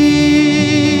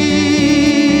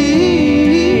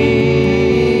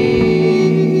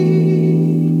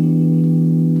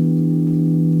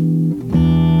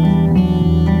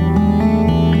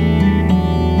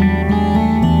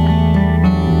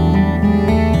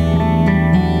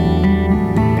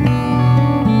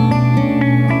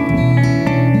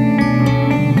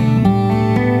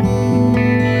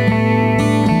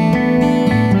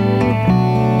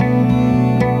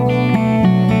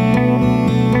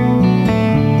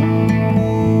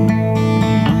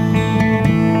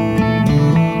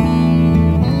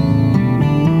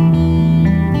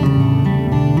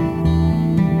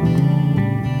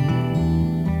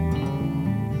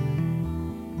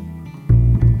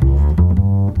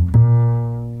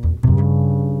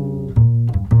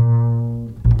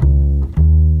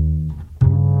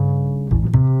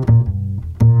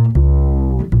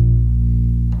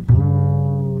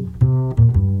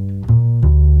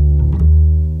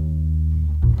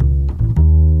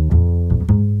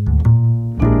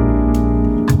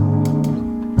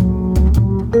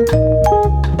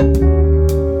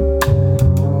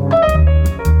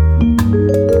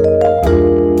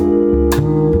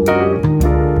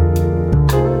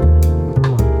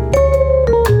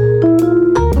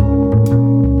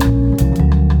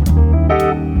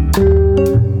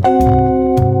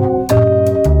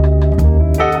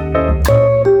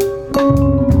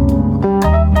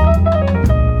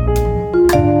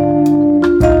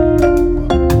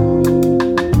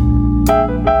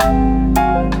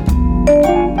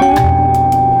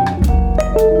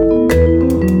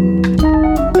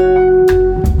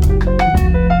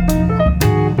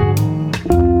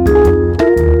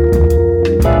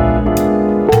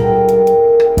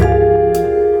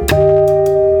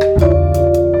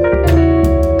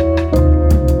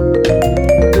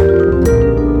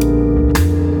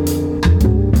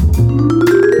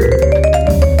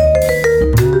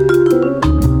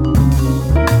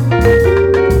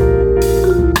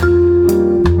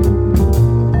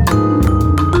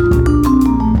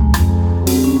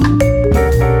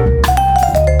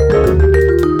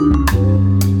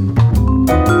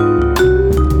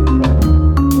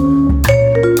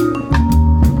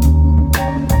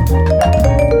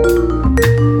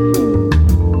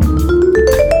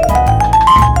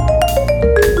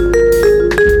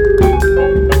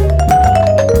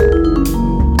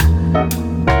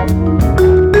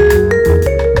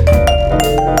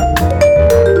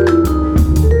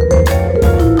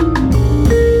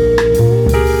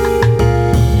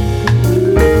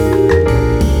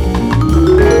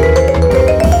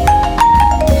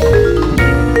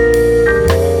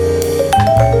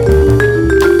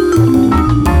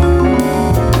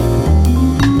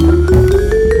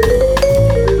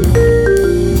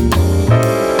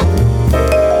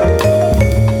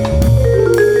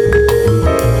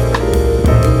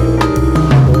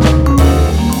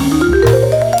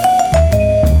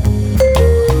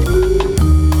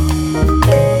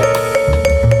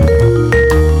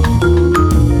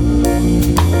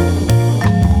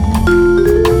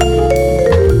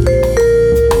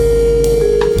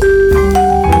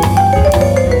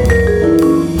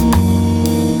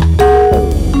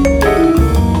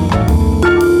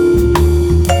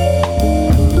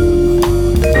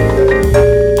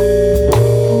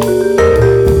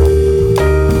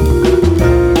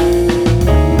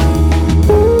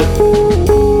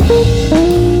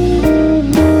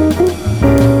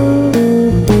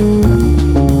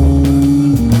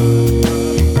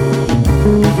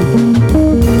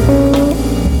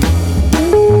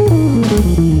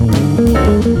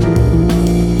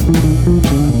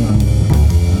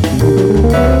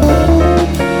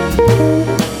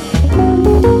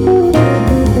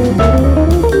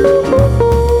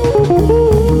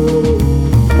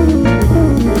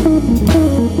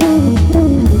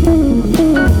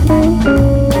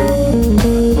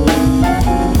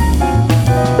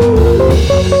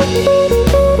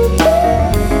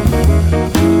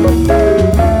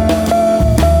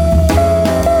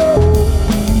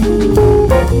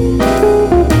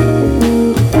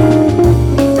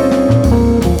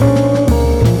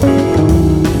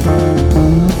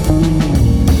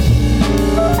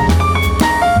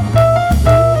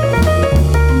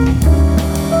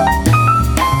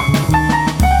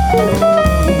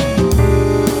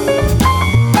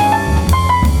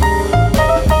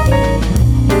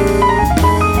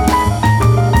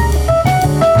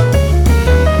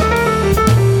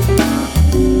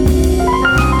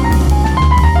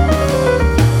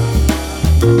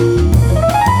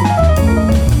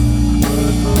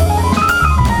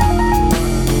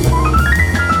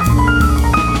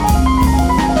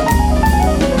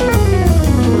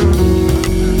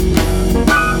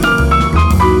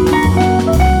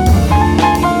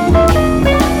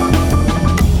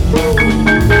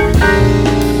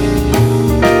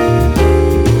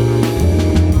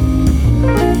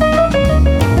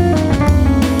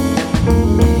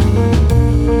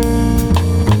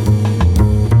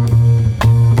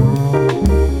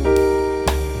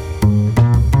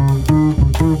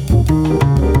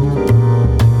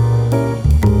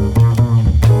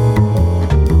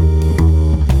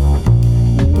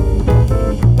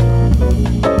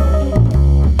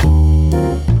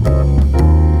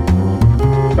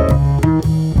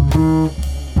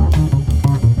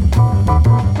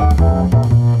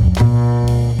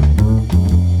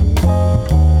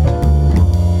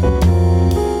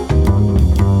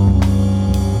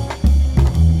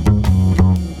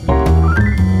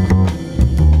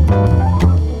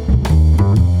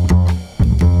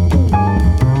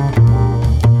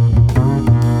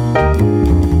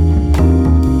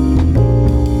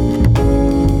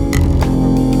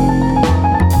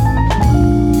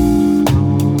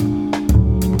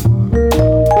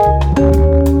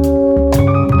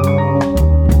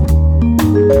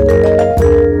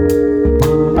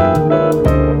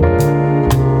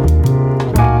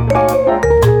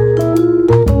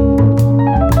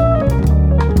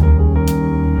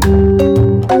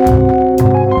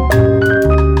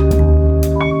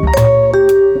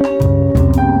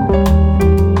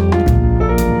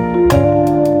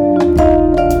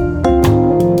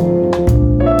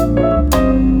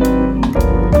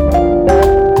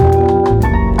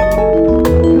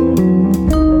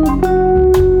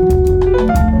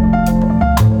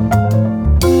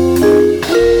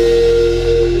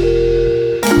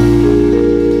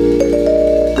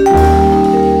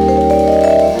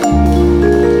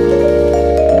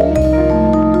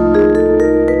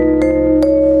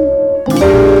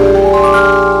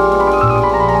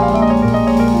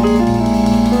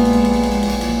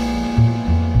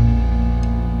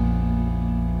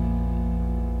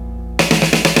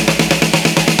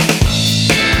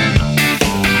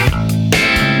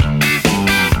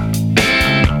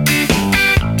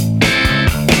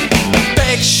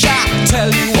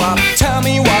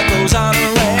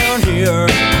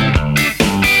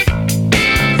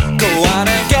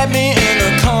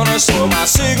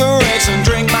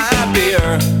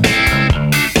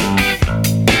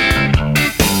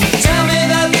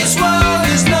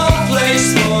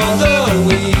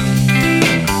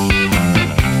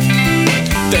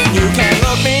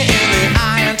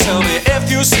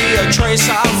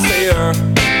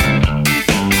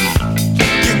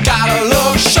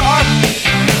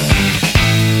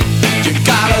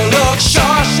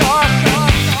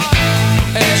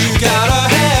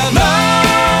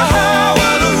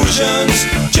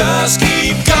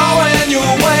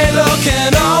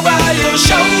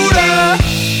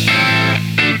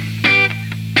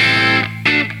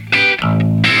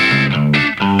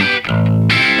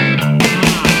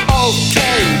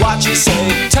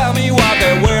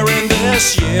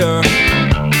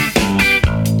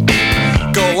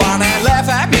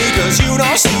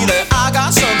 now see that I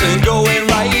got something going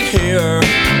right here.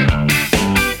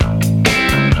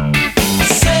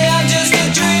 Say I'm just a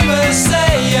dreamer,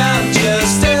 say I'm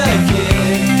just a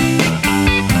kid.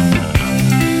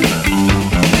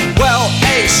 Well,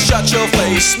 hey, shut your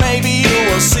face, maybe you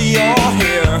will see or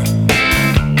hear.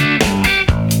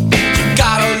 You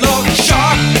gotta look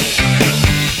sharp.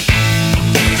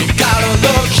 You gotta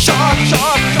look sharp,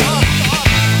 sharp, sharp, sharp.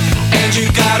 And you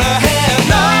gotta have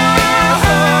no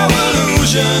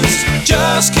illusions.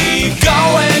 Just keep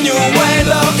going your way,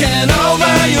 looking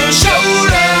over your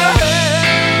shoulder.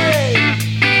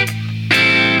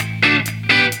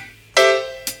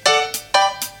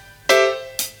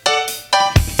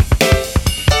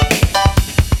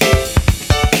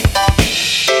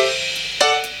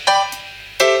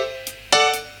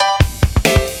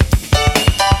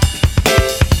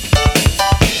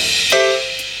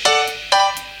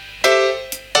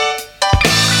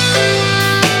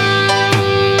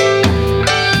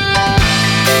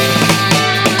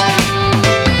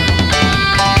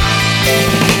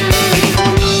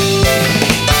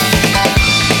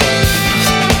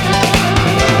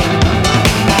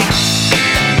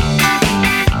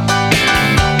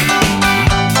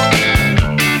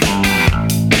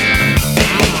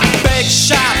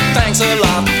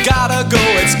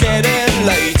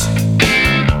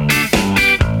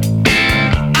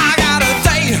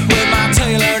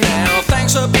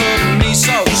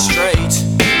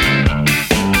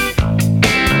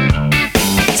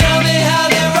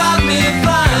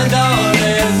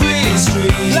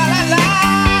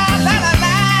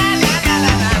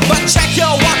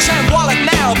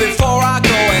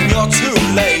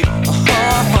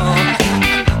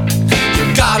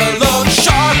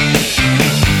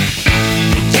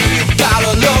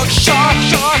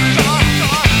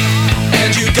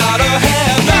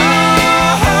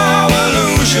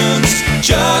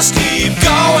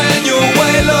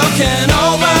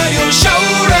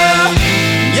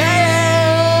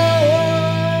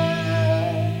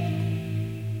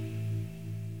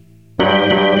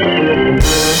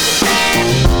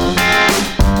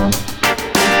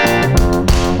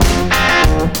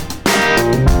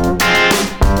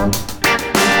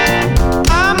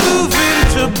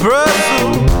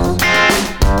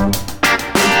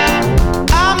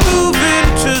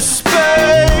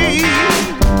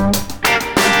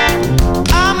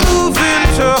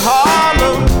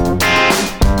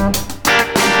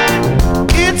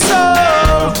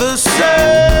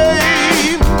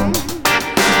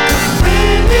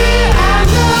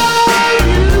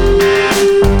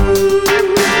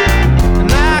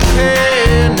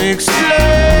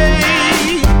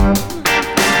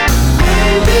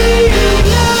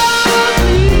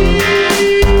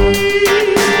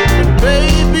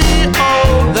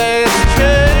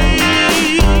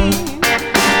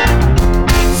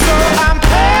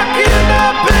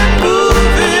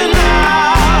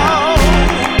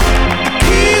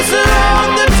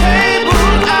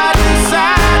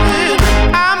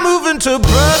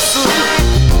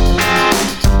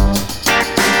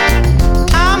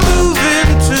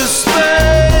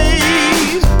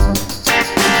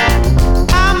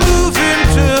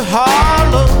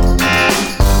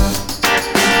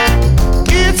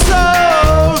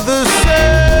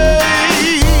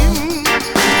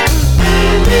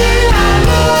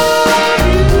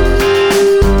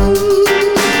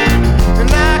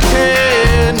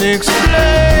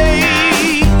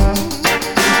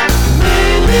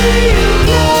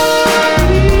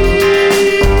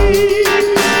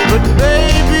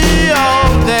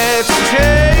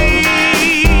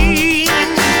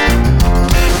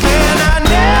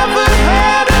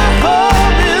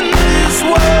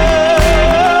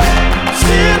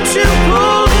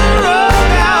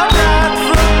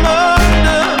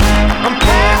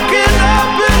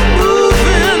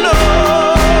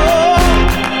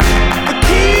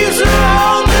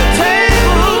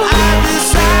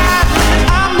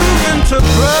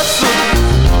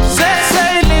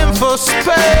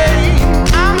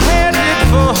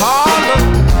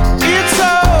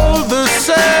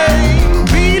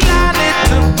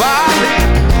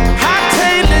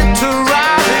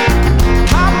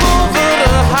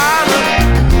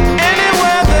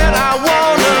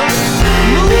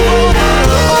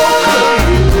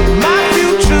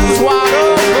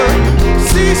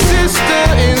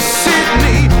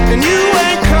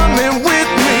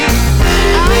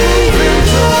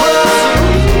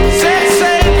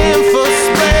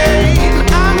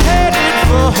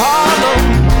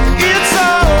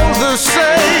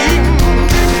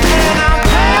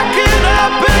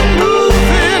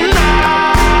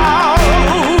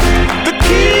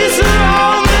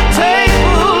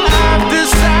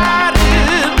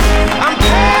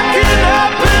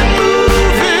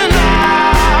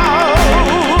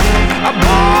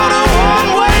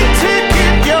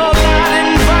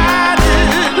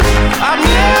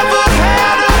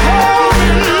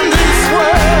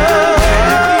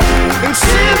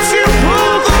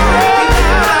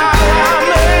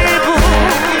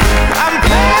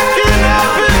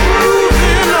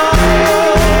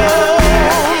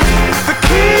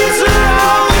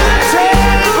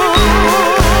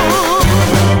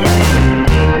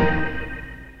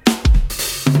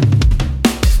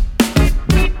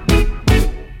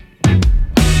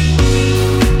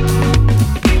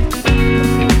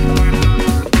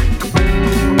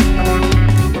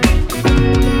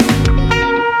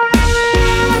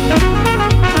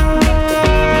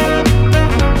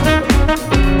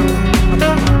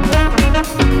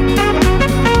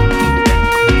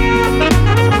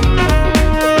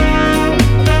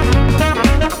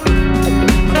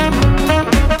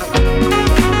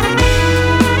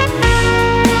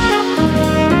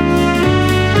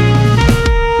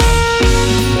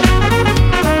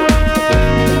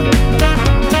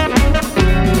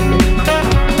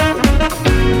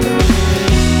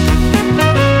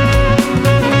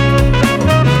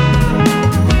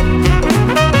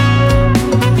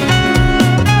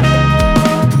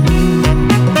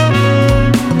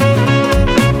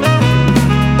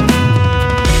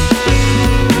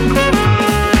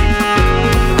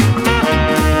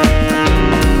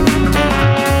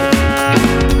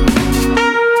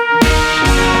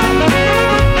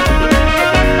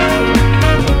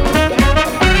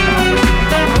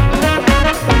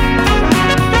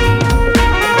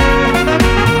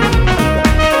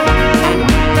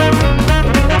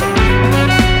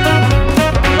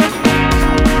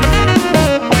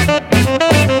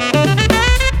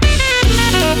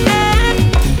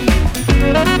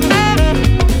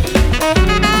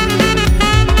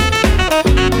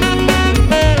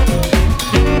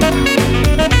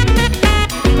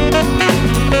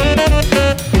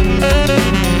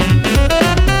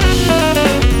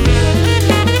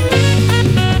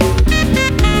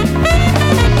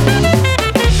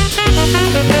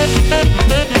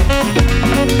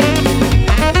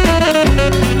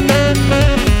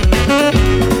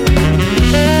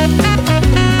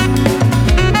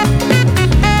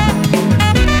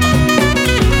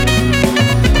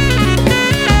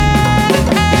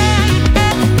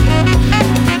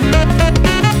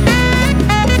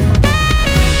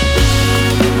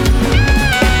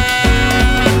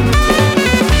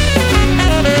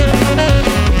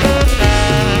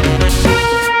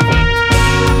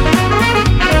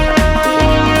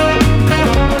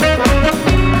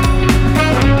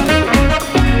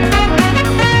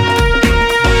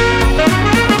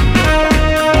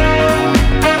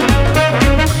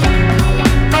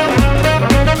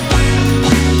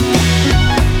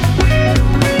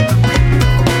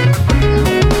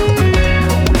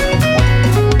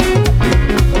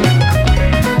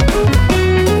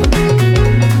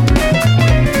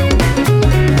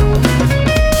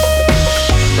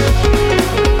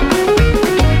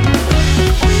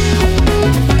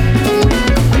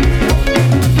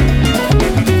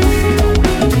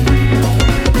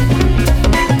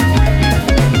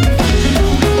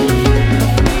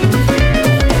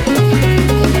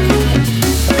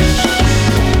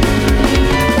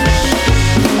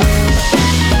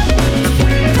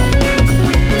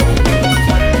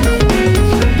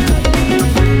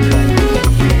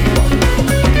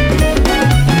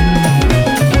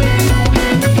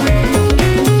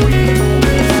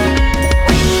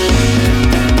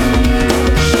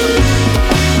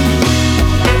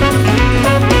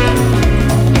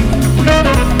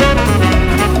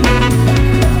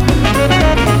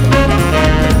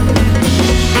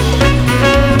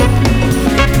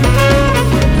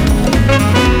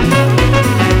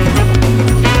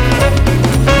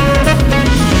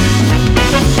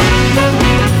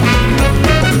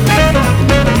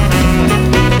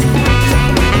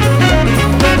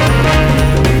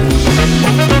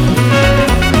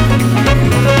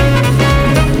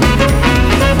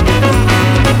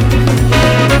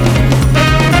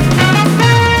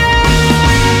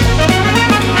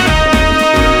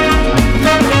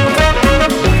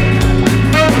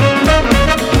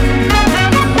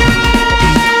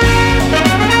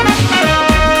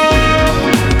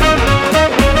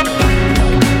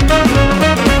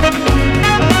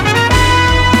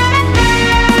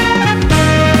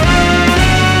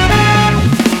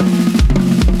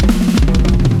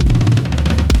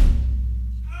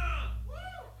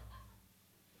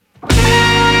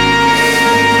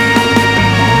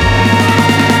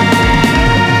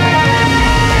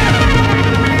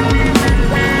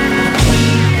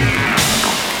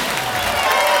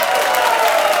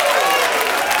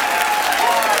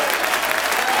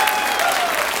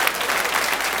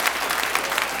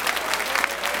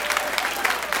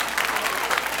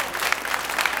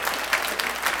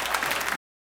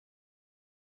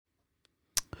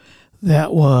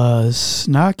 That was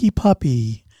Snarky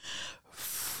Puppy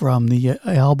from the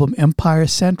album Empire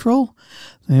Central.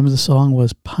 The name of the song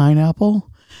was Pineapple,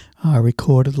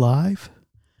 recorded live.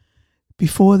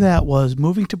 Before that was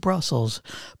Moving to Brussels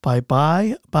by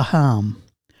Baham.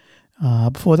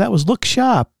 Before that was Look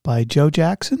Sharp by Joe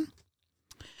Jackson.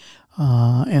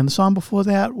 And the song before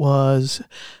that was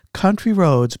Country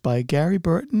Roads by Gary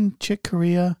Burton, Chick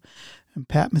Corea, and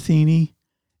Pat Metheny,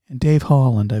 and Dave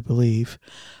Holland, I believe,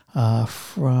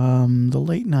 from the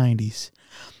late 90s.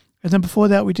 And then before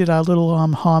that, we did our little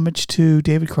homage to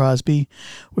David Crosby.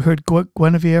 We heard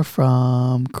Guinevere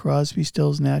from Crosby,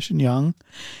 Stills, Nash & Young.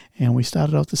 And we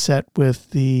started out the set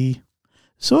with the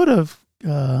sort of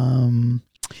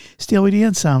Steely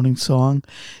Dan sounding song,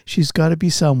 She's Gotta Be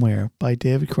Somewhere by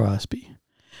David Crosby.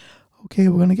 Okay,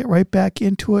 we're going to get right back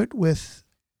into it with,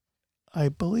 I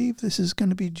believe this is going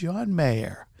to be John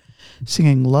Mayer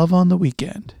singing Love on the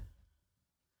Weekend.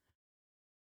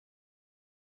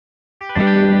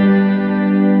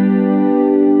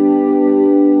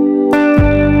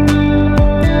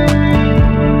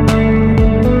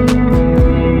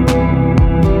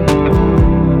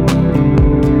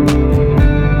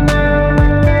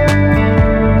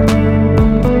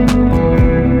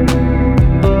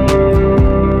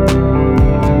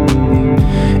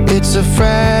 It's a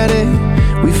Friday,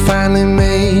 we finally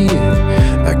made it.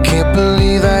 I can't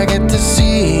believe I get to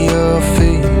see your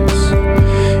face.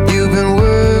 You've been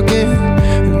working,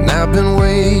 and I've been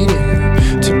waiting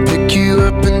to pick you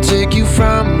up and take you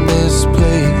from this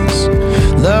place.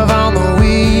 Love on the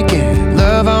weekend,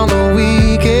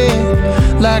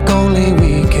 like only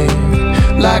we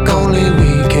can, like only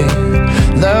we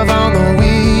can. Love on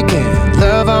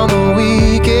the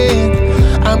weekend,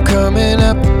 I'm coming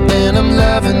up and I'm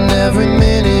loving every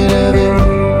minute of it.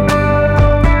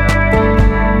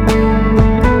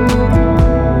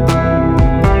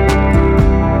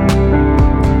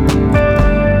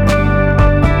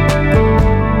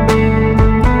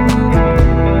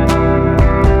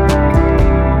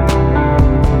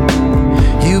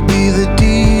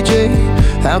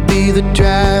 I'll be the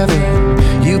driver.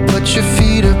 You put your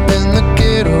feet up in the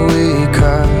getaway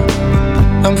car.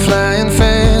 I'm flying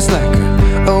fast like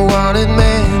a wanted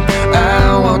man.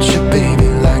 I want you, baby,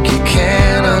 like you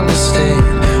can't understand.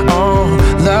 Oh,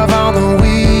 love on the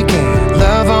weekend,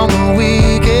 love on the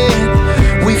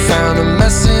weekend. We found a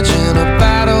message in a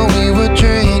bottle we were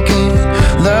drinking.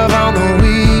 Love on the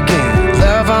weekend,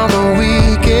 love on the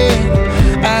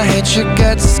weekend. I hate your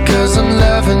guts 'cause I'm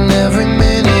loving every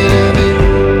minute of it.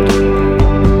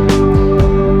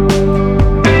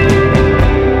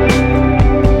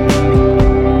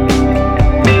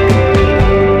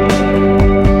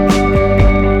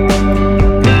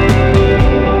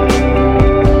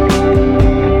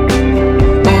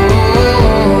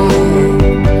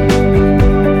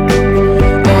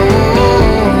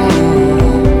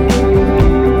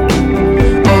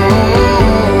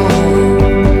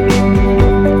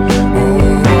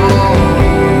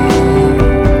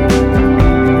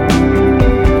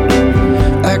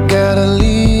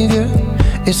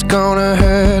 It's gonna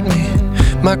hurt me.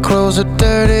 My clothes are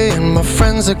dirty and my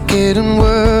friends are getting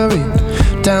worried.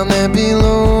 Down there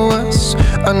below us,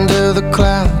 under the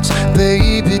clouds,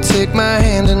 baby, take my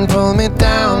hand and pull me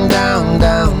down, down,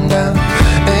 down, down.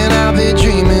 And I'll be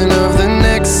dreaming of the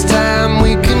next time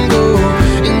we can go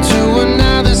into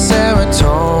another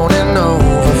serotonin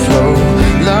overflow.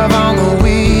 Love on the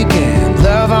weekend,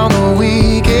 love on the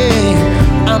weekend.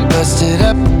 I'm busted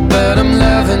up, but I'm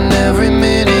loving every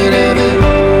minute of it.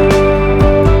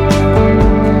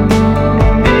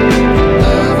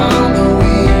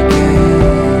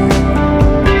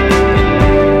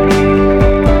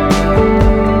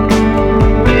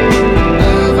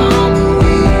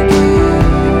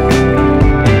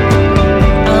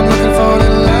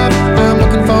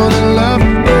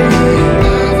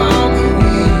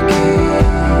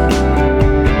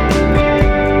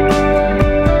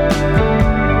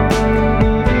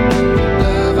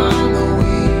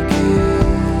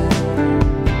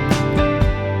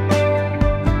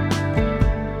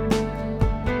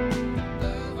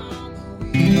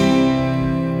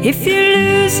 If you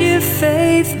lose your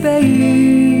faith,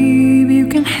 babe, you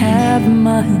can have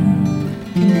mine.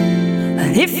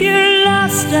 And if you're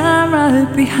lost, I'm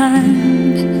right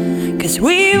behind, 'cause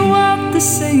we walk the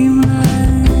same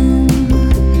line.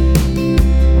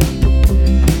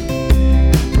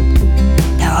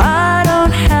 Now I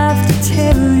don't have to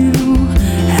tell you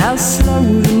how slow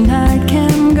the night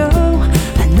can go.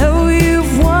 I know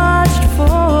you've watched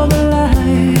for the light.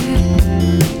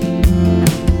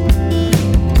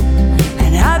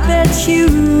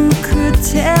 You could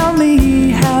tell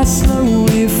me how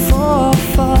slowly fall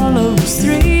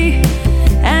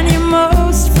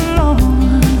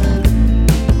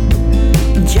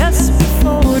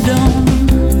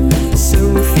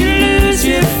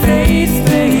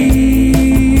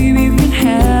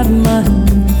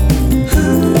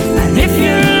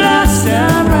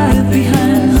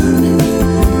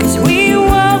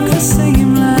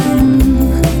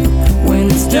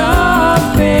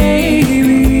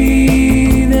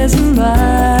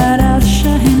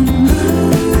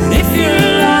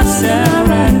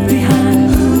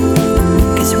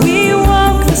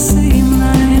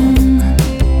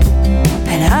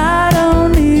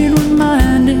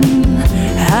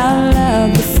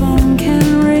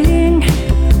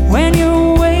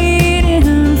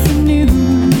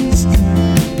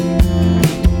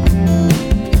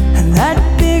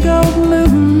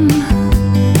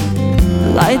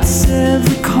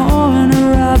every corner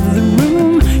of the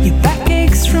room. Your back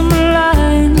aches from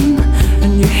lying,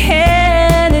 and your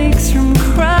head aches from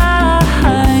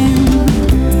crying.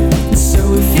 So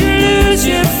if you lose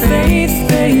your faith,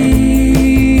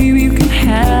 babe, you can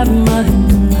have mine.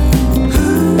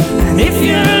 And if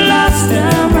you're lost,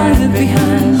 I'm right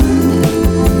behind.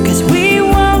 'Cause we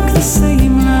walk the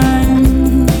same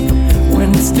line. When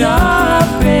it's dark,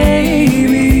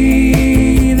 baby,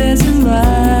 there's a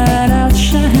light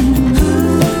outshine.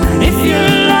 And if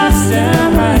you're lost,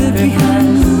 I'm right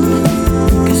behind.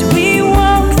 'Cause we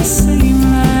walk the same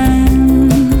line.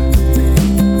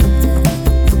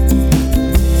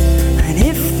 And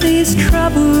if these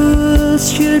troubles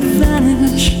should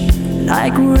vanish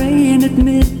like rain at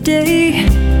midday,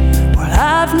 well,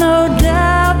 I've no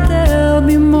doubt there'll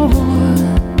be more.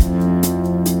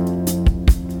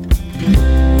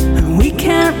 And we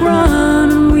can't run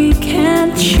and we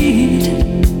can't cheat,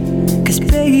 'cause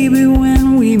baby, when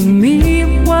we meet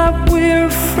what we're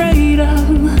afraid of,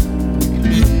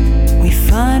 we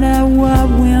find out what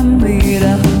we're made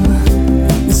of.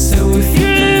 So if you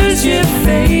lose your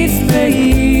faith,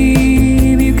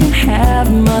 babe, you can have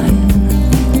mine.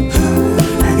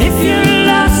 And if you're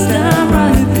lost, I'm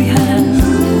right behind.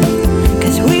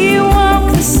 'Cause we walk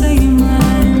the same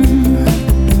line.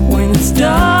 When it's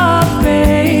dark,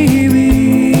 baby,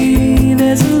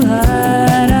 there's a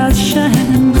light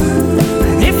outshine.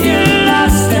 And if you're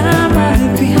lost, I'm right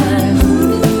behind.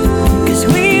 'Cause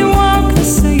we walk the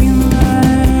same line.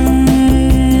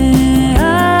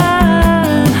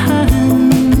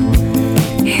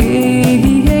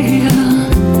 Yeah.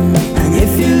 And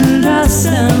if you're lost,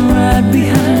 I'm right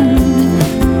behind.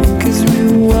 'Cause we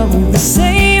walk the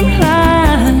same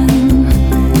line.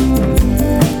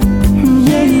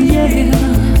 Yeah.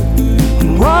 We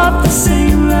walk the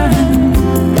same line.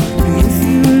 And if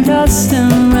you're lost,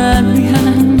 I'm right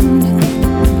behind.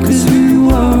 'Cause we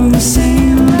walk the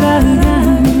same line.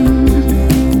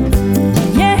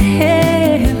 Yeah.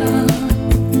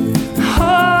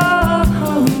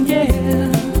 Oh, yeah.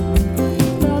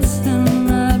 Lost and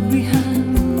right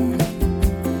behind.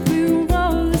 We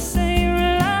walk the same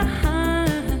line.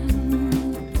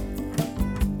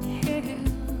 Yeah.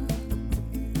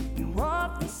 We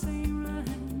walk the same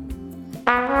line.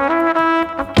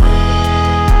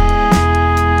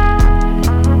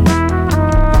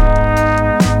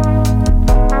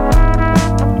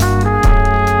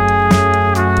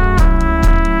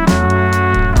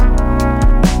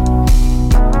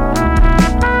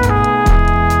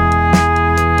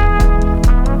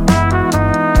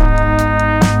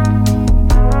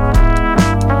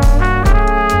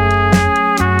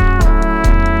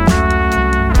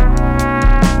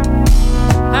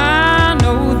 I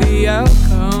know the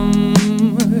outcome,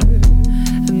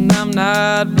 and I'm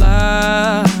not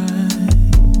blind.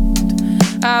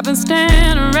 I've been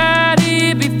standing right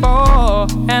here before,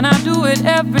 and I do it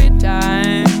every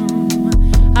time.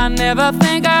 I never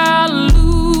think I'll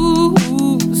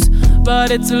lose,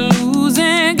 but it's a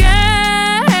losing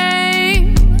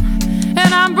game.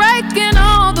 And I'm breaking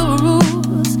all the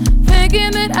rules,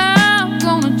 thinking that I'm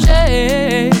gonna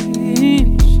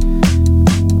change.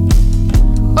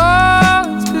 Oh,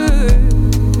 it's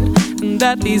good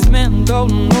that these men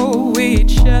don't know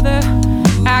each other.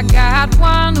 I got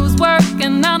one who's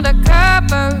working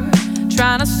undercover,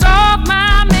 trying to solve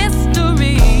my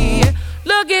mystery.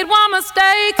 Look at one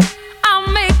mistake I'm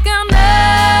making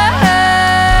now.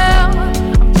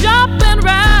 I'm jumping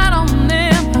right on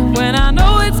them when I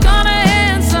know it's gonna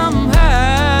end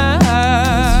somehow.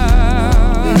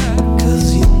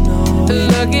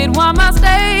 Look at one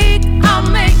mistake I'm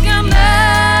making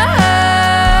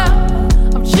now.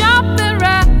 I'm jumping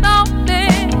right on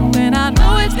them when I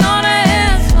know it's gonna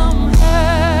end somehow.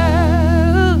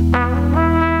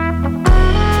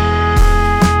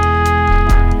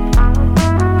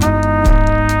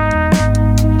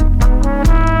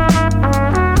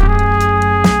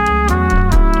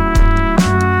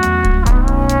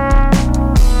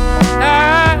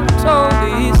 I've told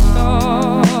these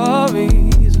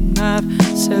stories and I've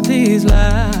said these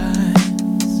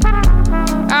lies.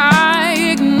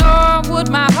 I ignore what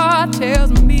my heart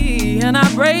tells me, and I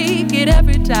break it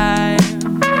every time.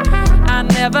 I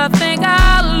never think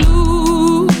I'll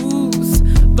lose,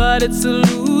 but it's a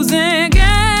losing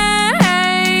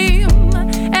game.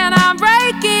 And I'm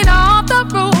breaking all the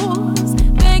rules,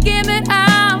 thinking that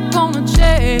I'm gonna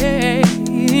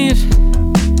change.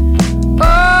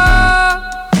 Oh,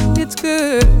 it's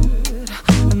good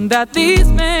that these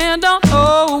men don't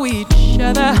know each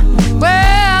other.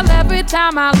 Well, every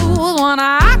time I lose one,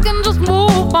 I can just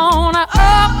move on. I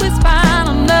always find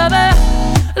another.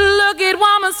 Look at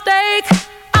one mistake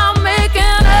I'll make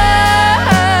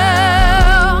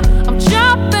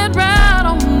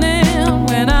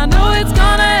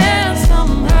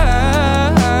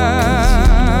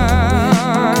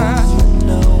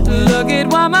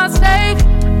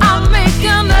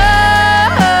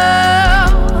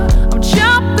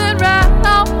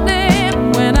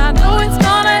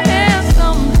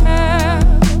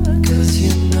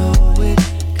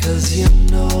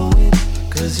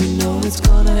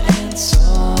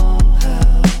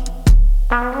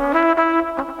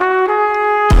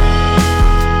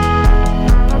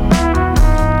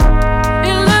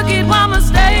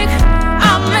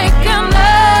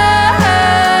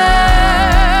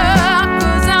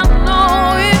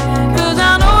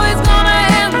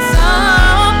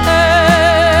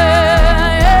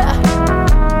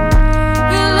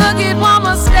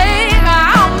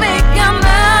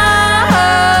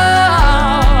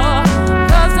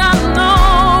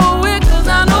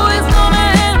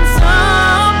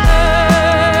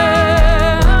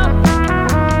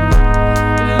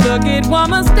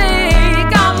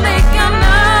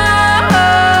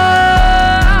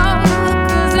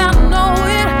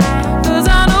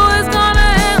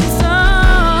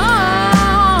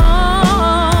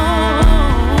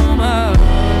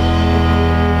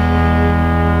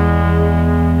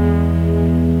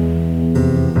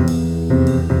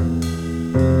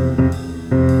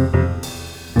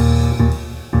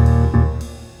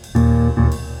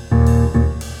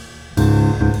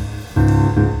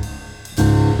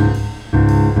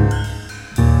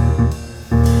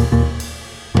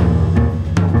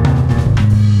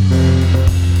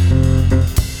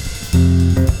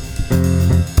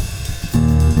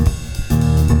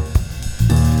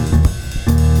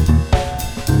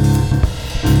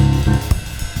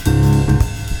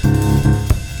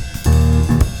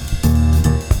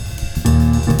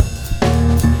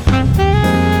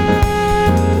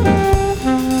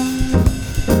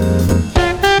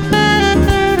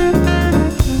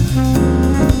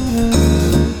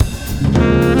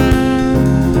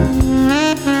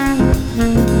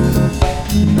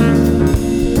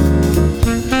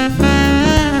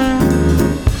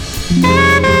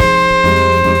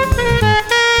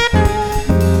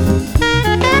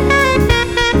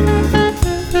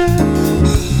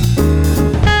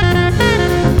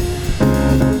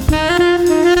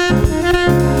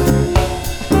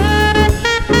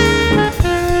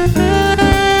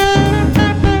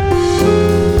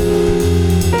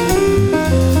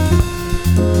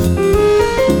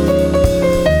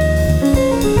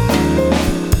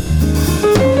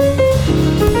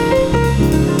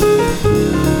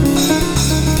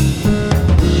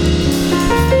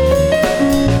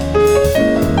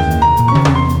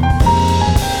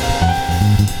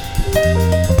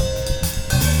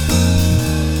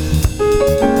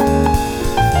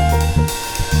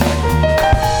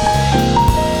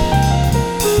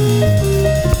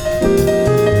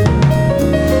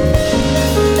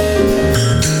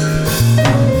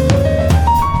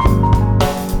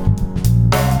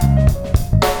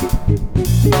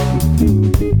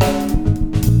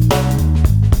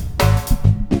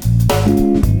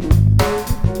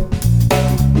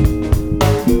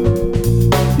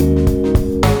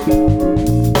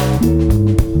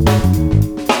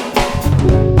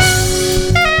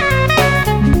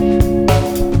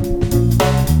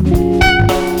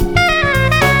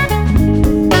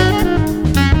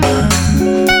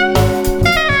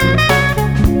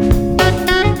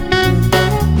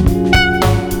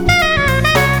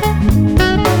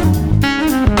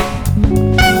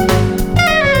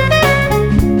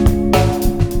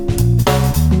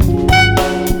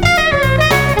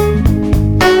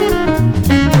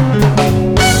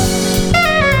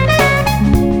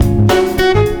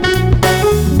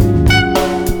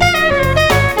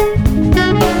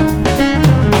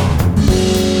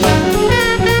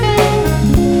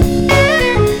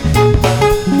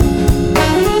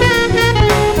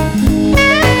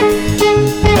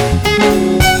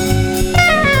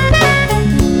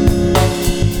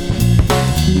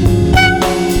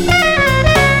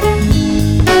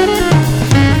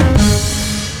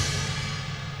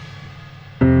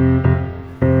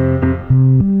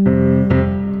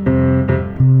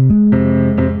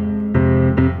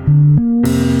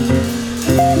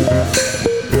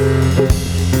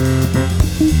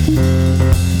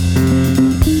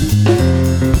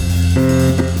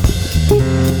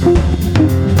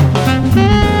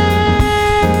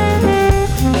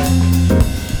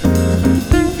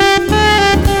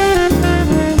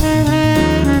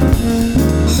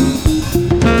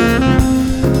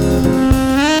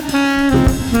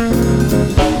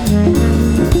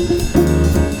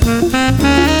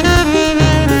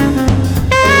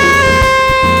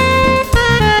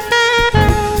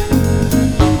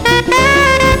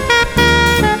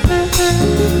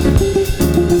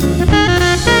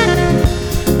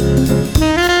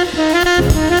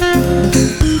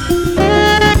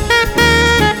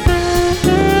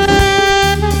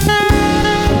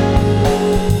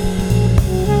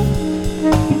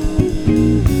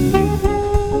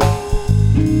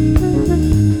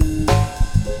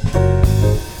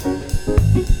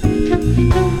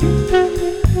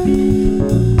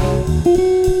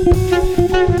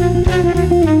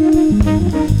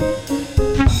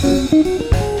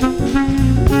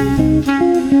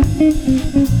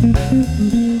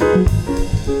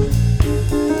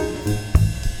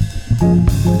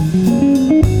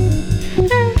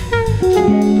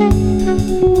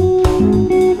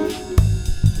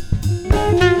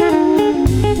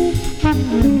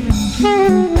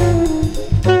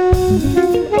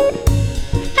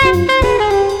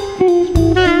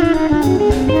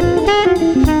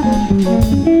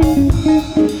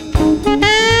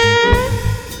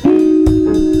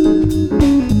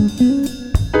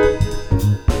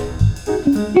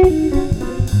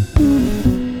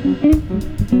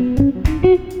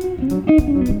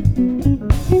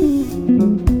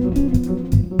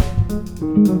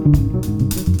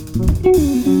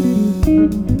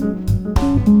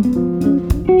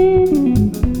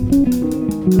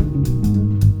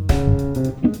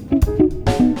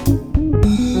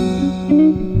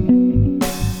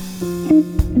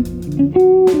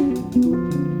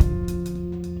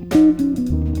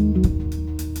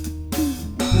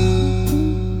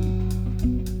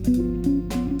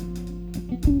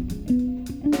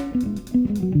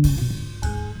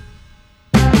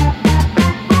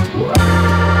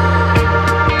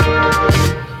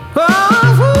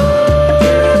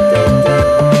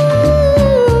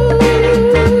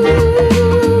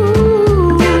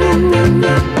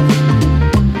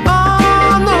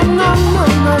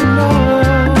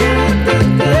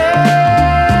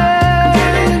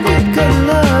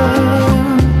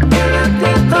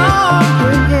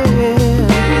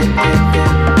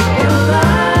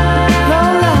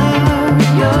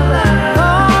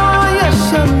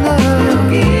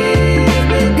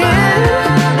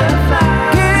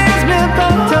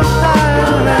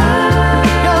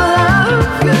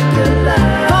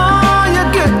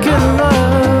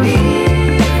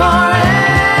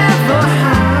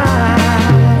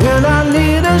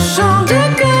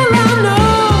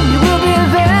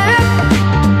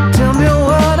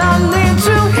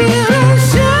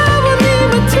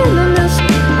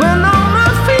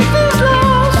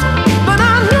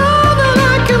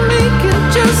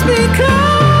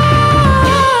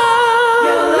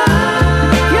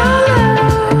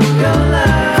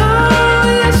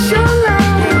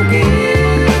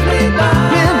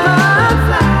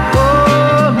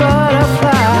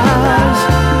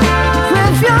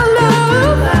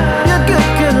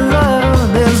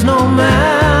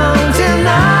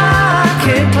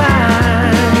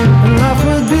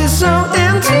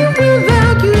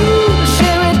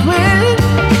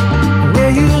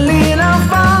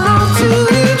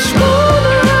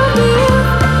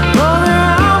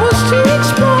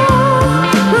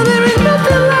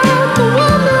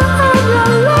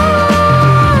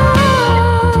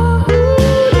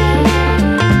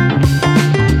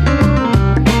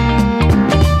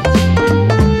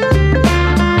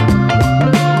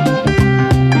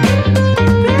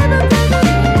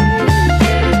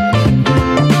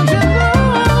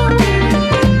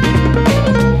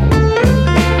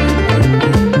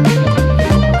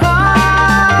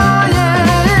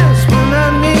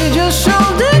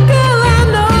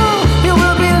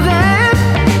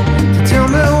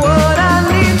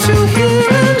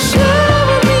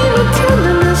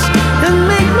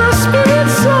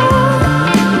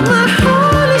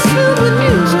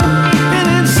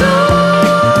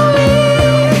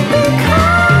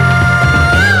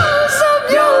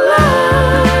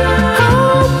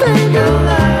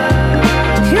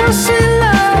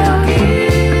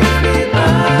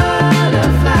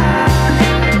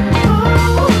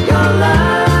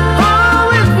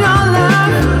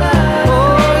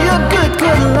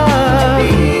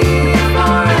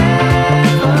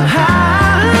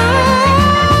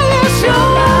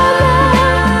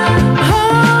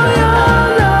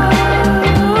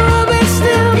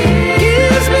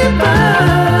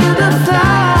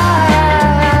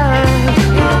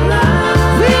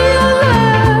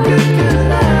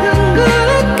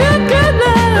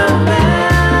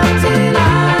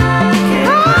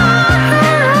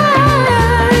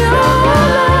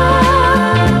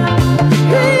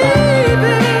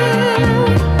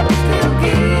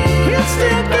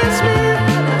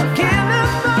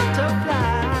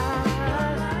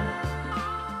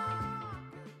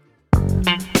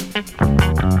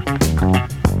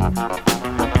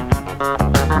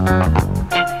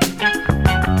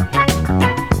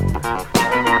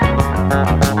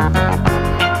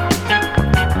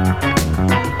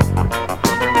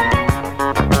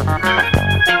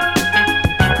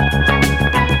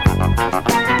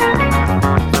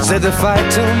Said the fight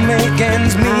to make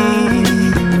ends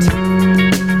meet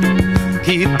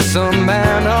keeps a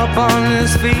man up on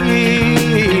his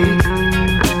feet,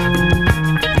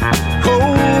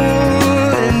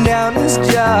 holding down his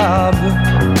job,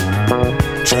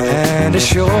 trying to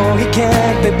show he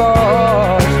can't be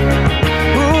bought.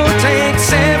 Who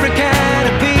takes every kind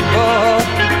of people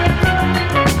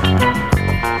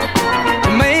to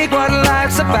make what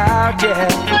life's about, yeah.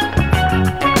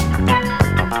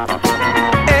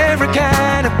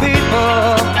 Kind of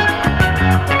people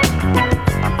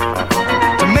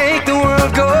to make the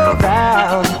world go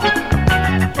round.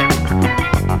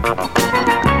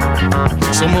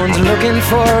 Someone's looking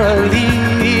for a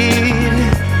lead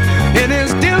in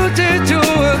his duty to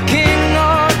a king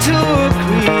or to a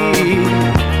queen,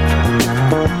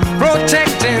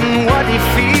 protecting what he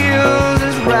feels.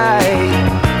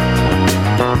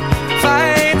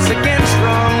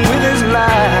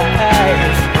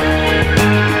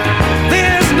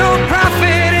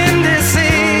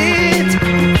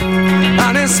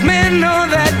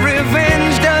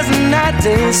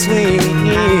 tastes sweet.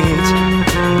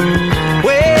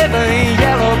 Whether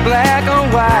yellow, black, or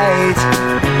white,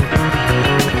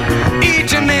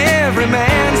 each and every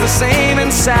man's the same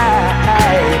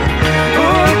inside.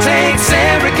 Oh, it takes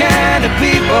every kind of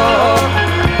people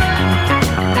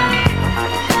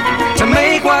to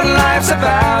make what life's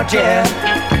about, yeah.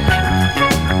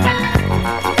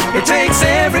 It takes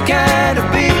every kind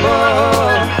of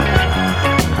people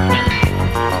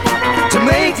to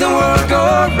make the world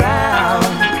go round.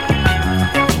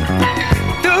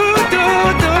 Do, do,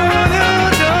 do, do,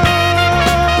 do.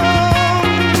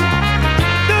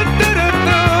 Do, do, do,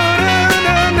 do,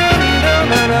 do, do, do,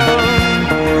 do, do.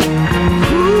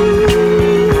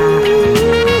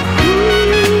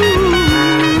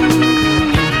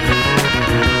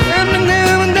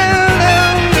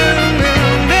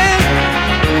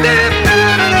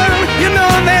 You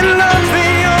know that love's the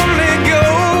only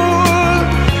goal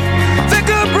that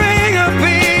could bring a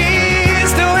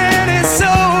peace to any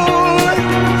soul.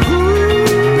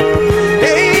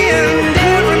 Hey, and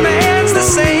every man's the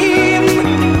same.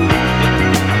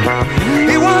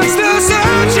 He wants the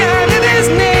sunshine in his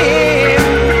name.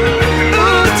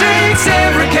 Oh, it takes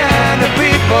every kind of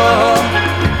people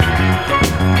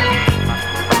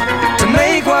to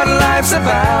make what life's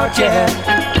about, yeah.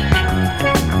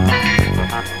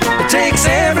 It takes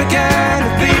every kind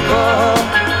of people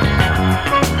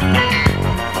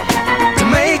to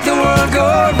make the world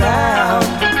go round.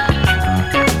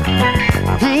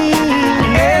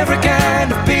 Every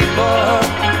kind of people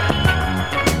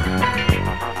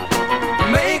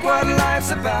make what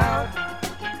life's about.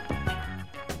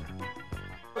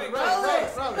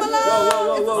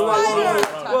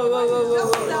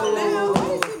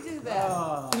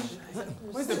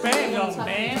 Where's the band going,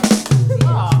 man?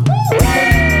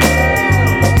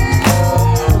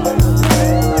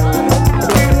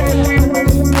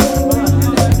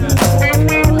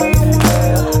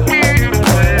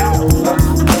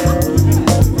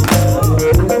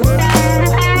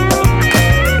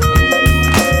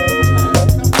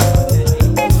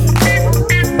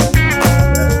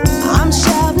 I'm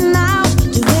shouting out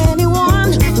to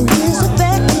anyone who is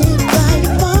affected by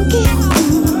your funky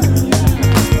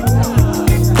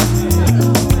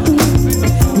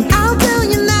I'll tell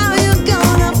you now, you're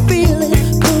gonna feel it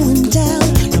going down,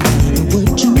 no matter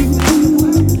what you do.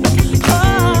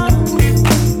 Oh,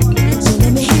 so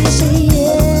let me hear you say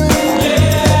yeah.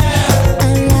 I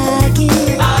like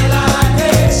it. I like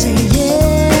it. Say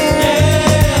yeah.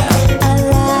 I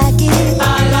like it. I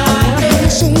like it.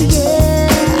 Say yeah.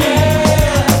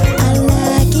 I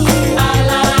like it. I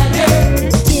like it.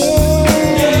 Yeah.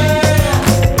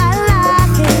 I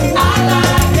like it. I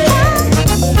like it.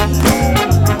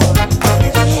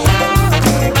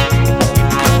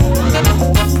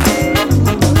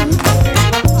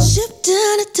 Ship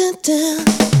down, down, down.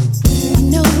 You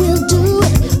know we'll do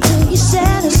it till you're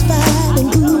satisfied and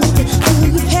groove it till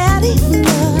you've had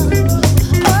enough.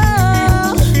 Oh,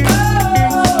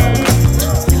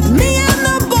 me and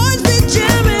the boys be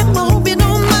jamming, hope you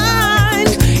don't mind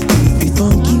if we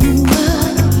funk you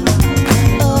up.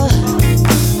 Oh,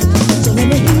 so let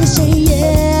me hear you say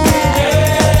yeah.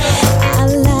 I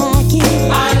like it.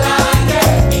 I like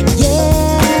it. Yeah.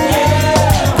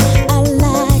 I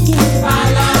like it. I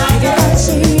like it. Everybody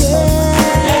say yeah.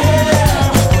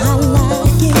 I like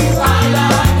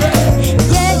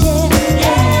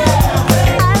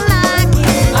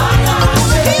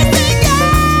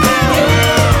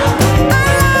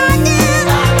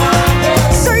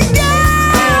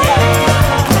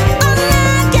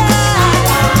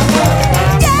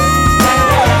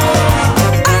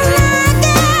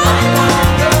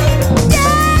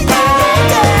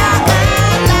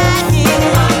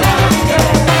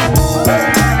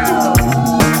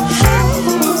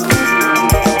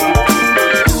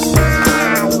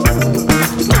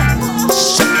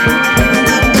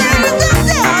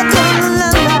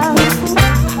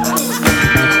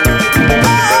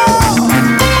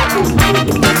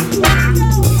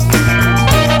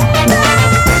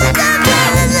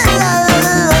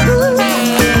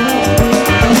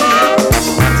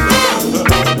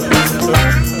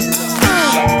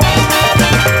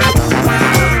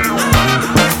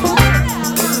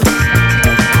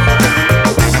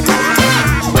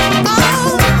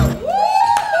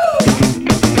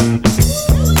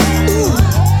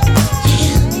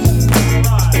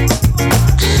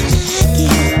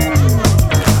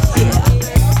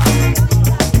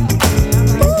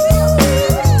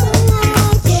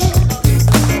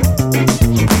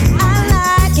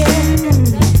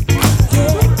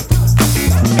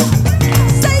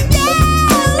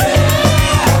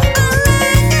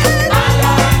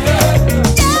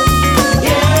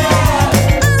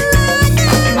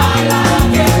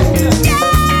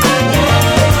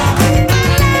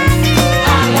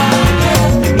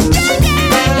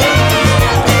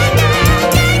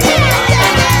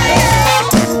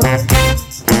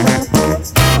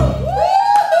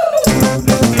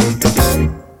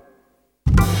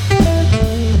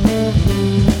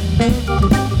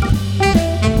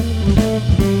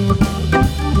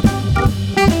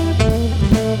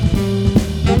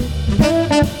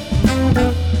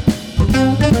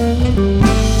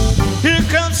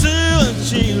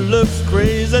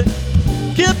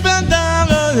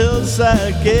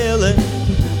like Kelly,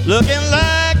 looking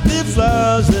like the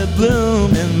flowers that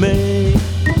bloom in May.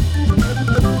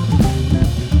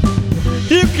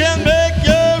 You can make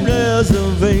your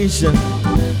reservation.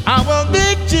 I will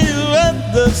meet you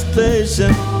at the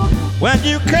station when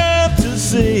you come to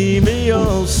see me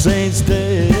on Saints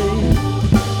Day.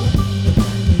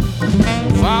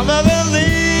 Follow the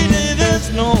lead, it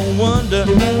is no wonder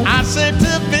I seem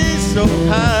to be so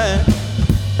high,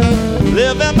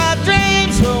 living my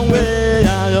dreams the way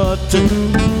I ought to.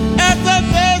 As the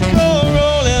days go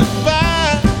rolling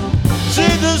by,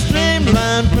 see the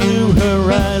streamlined blue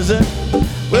horizon.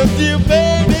 With you,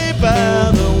 baby,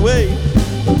 by the way,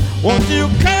 won't you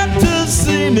come to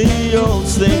see me on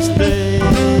Saints Day?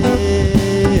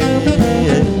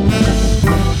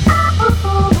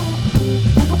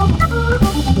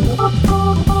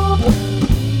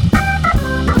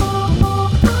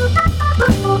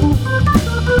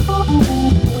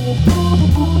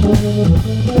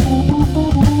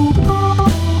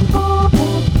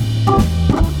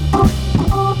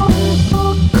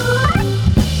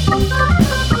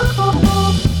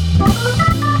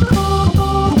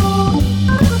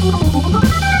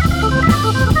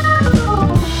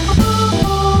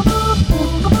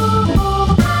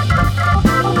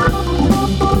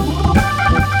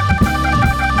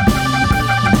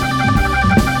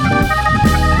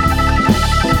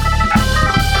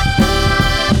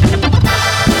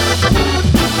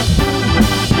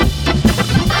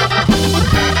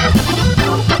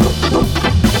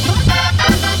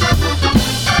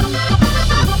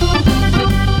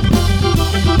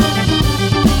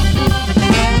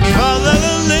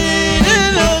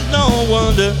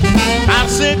 I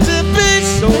seem to be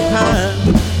so high,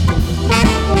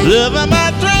 living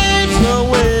my dreams the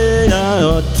way I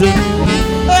ought to.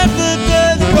 As the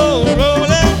days go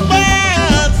rolling by,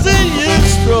 I see you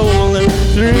strolling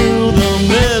through the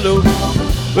meadow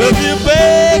with your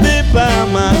baby by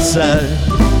my side.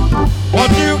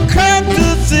 Won't you come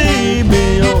to see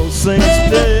me on Saints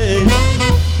Day?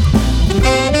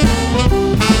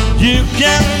 You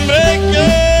can make a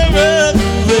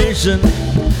reservation.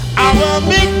 I will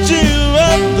meet you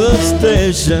at the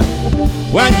station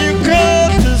when you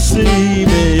come to see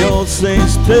me on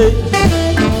Saints Day.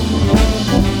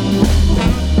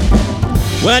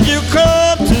 When you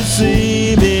come to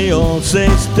see me on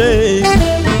Saints Day.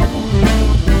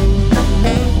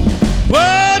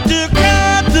 When you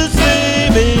come to see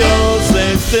me on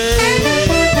Saints Day.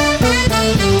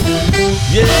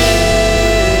 Yeah.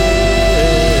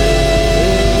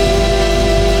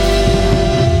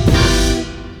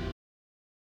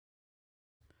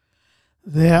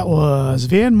 That was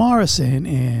Van Morrison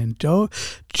and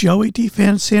Joey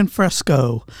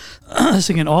DeSanfresco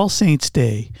singing All Saints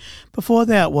Day. Before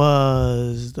that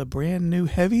was the brand new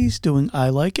Heavies doing I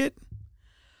Like It.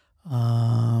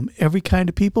 Every Kind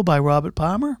of People by Robert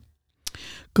Palmer.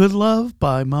 Good Love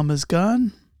by Mama's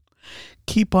Gun.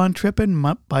 Keep on Trippin'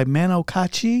 by Mano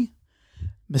Kachi.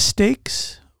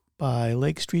 Mistakes by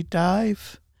Lake Street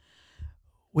Dive.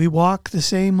 We Walk the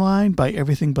Same Line by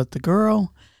Everything But the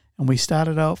Girl. And we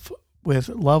started out with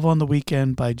Love on the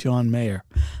Weekend by John Mayer.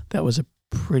 That was a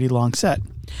pretty long set.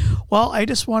 Well, I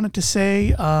just wanted to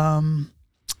say,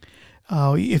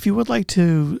 if you would like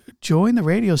to join the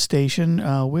radio station,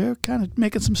 we're kind of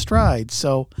making some strides.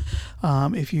 So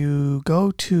if you go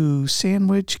to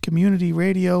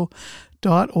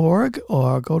sandwichcommunityradio.org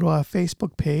or go to our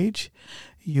Facebook page,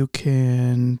 you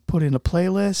can put in a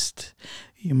playlist.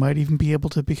 You might even be able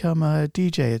to become a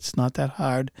DJ. It's not that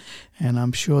hard, and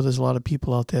I'm sure there's a lot of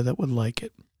people out there that would like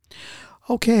it.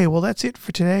 Okay, well, that's it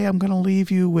for today. I'm going to leave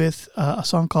you with a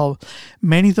song called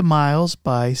Many the Miles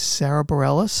by Sarah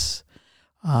Bareilles.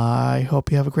 I hope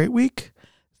you have a great week.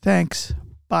 Thanks.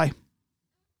 Bye.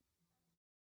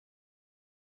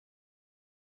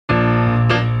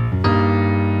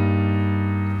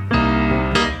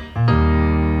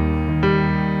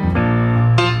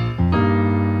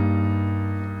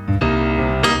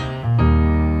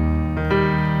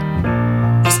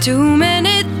 Too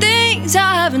many things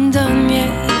I haven't done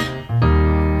yet.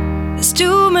 There's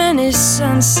too many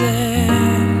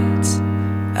sunsets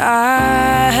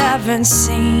I haven't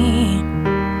seen.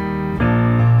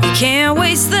 You can't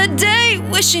waste the day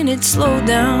wishing it slowed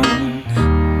down.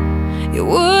 You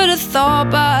would have thought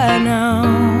by now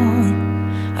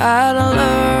I'd have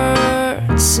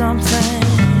learned something.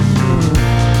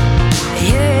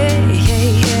 Yeah,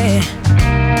 yeah, yeah.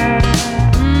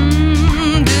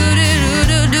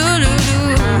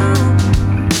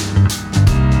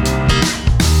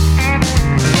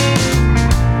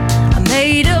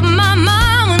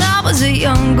 A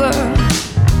young girl,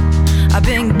 I've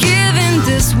been given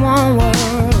this one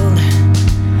world.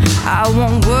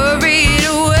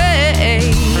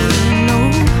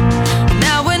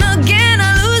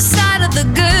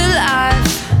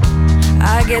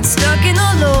 get stuck in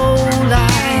the low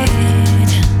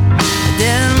light.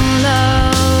 Then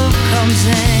love comes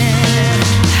in.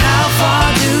 How far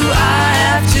do I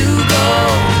have to go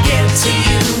to get to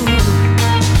you?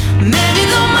 Many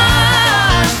the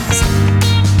miles,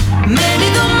 many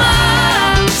the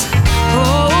miles.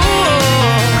 Oh,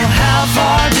 how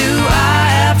far do I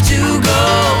have to go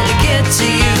to get to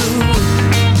you?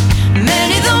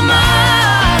 Many the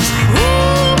miles.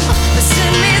 Ooh,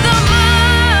 send me the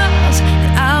miles,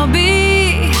 and I'll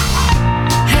be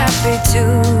happy to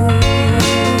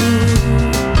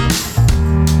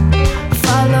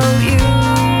follow you,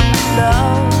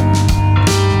 love.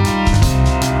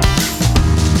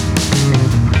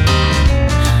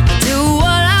 Do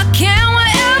what I can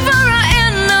wherever I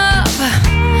end up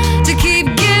to keep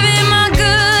giving my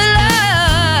good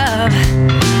love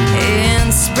and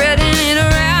spreading it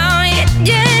around,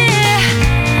 yeah.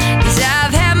 'Cause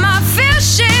I've had my fair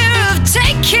share of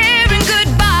take care and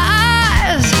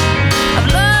goodbyes. I've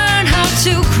learned how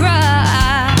to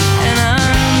cry, and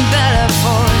I'm better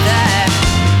for that.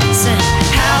 So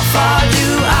how far do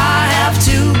I have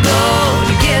to go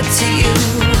to get to you?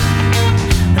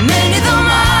 Many the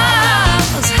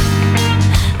miles,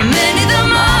 many the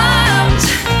miles.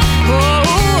 Oh,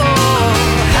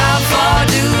 how far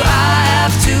do I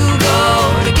have to go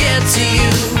to get to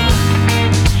you?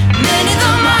 Many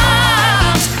the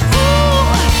miles. Ooh,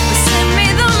 send me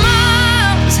the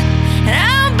miles, and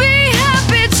I'll be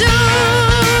happy to.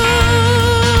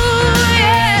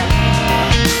 Yeah.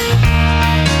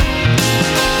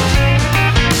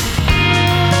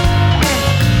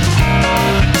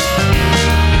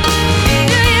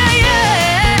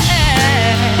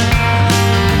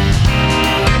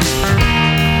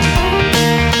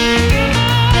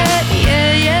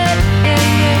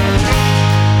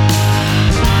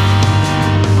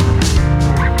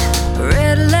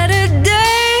 Red letter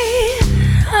day,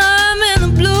 I'm in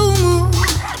the blue mood.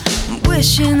 I'm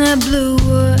wishing that blue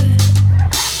would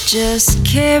just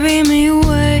carry me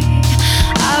away.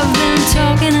 I've been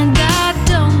talking to God,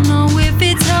 don't know if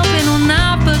it's helping or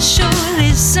not, but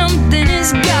surely something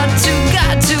has got to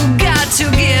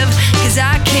give. 'Cause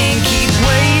I can't keep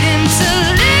waiting to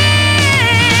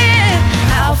live.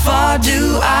 How far do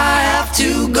I have to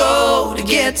go to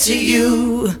get to you?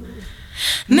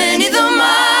 Many the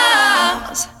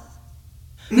miles,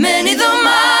 many the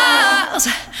miles.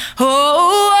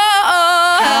 Oh,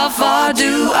 how far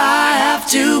do I have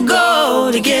to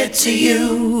go to get to you?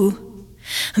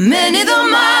 Many the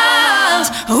miles.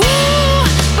 Ooh,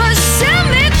 but send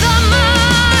me the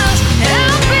miles, and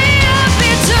I'll be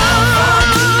happy to.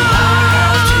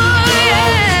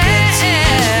 Yeah.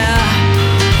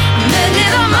 Many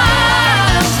the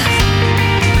miles,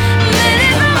 many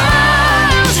the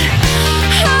miles.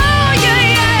 Oh yeah,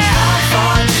 yeah.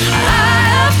 I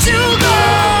have to go,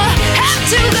 have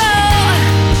to go.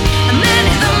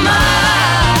 Many the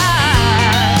miles,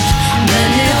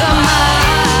 many the miles.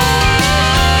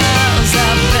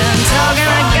 I've been talking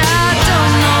like I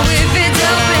don't know if it's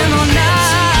helping or not.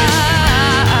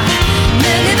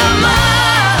 Many the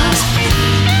miles,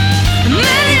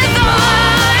 many the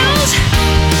miles.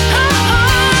 Oh,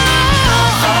 how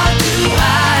far do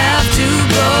I have to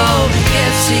go to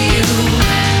get to you?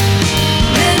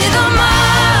 Many the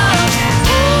miles.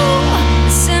 Ooh,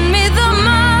 send me the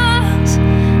miles,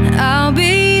 and I'll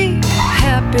be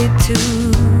happy to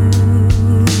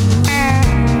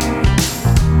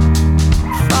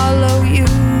follow you,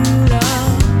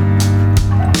 love.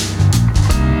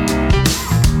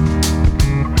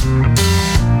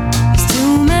 There's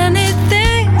too many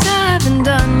things I haven't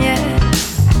done yet.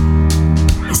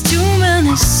 There's too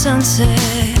many sunsets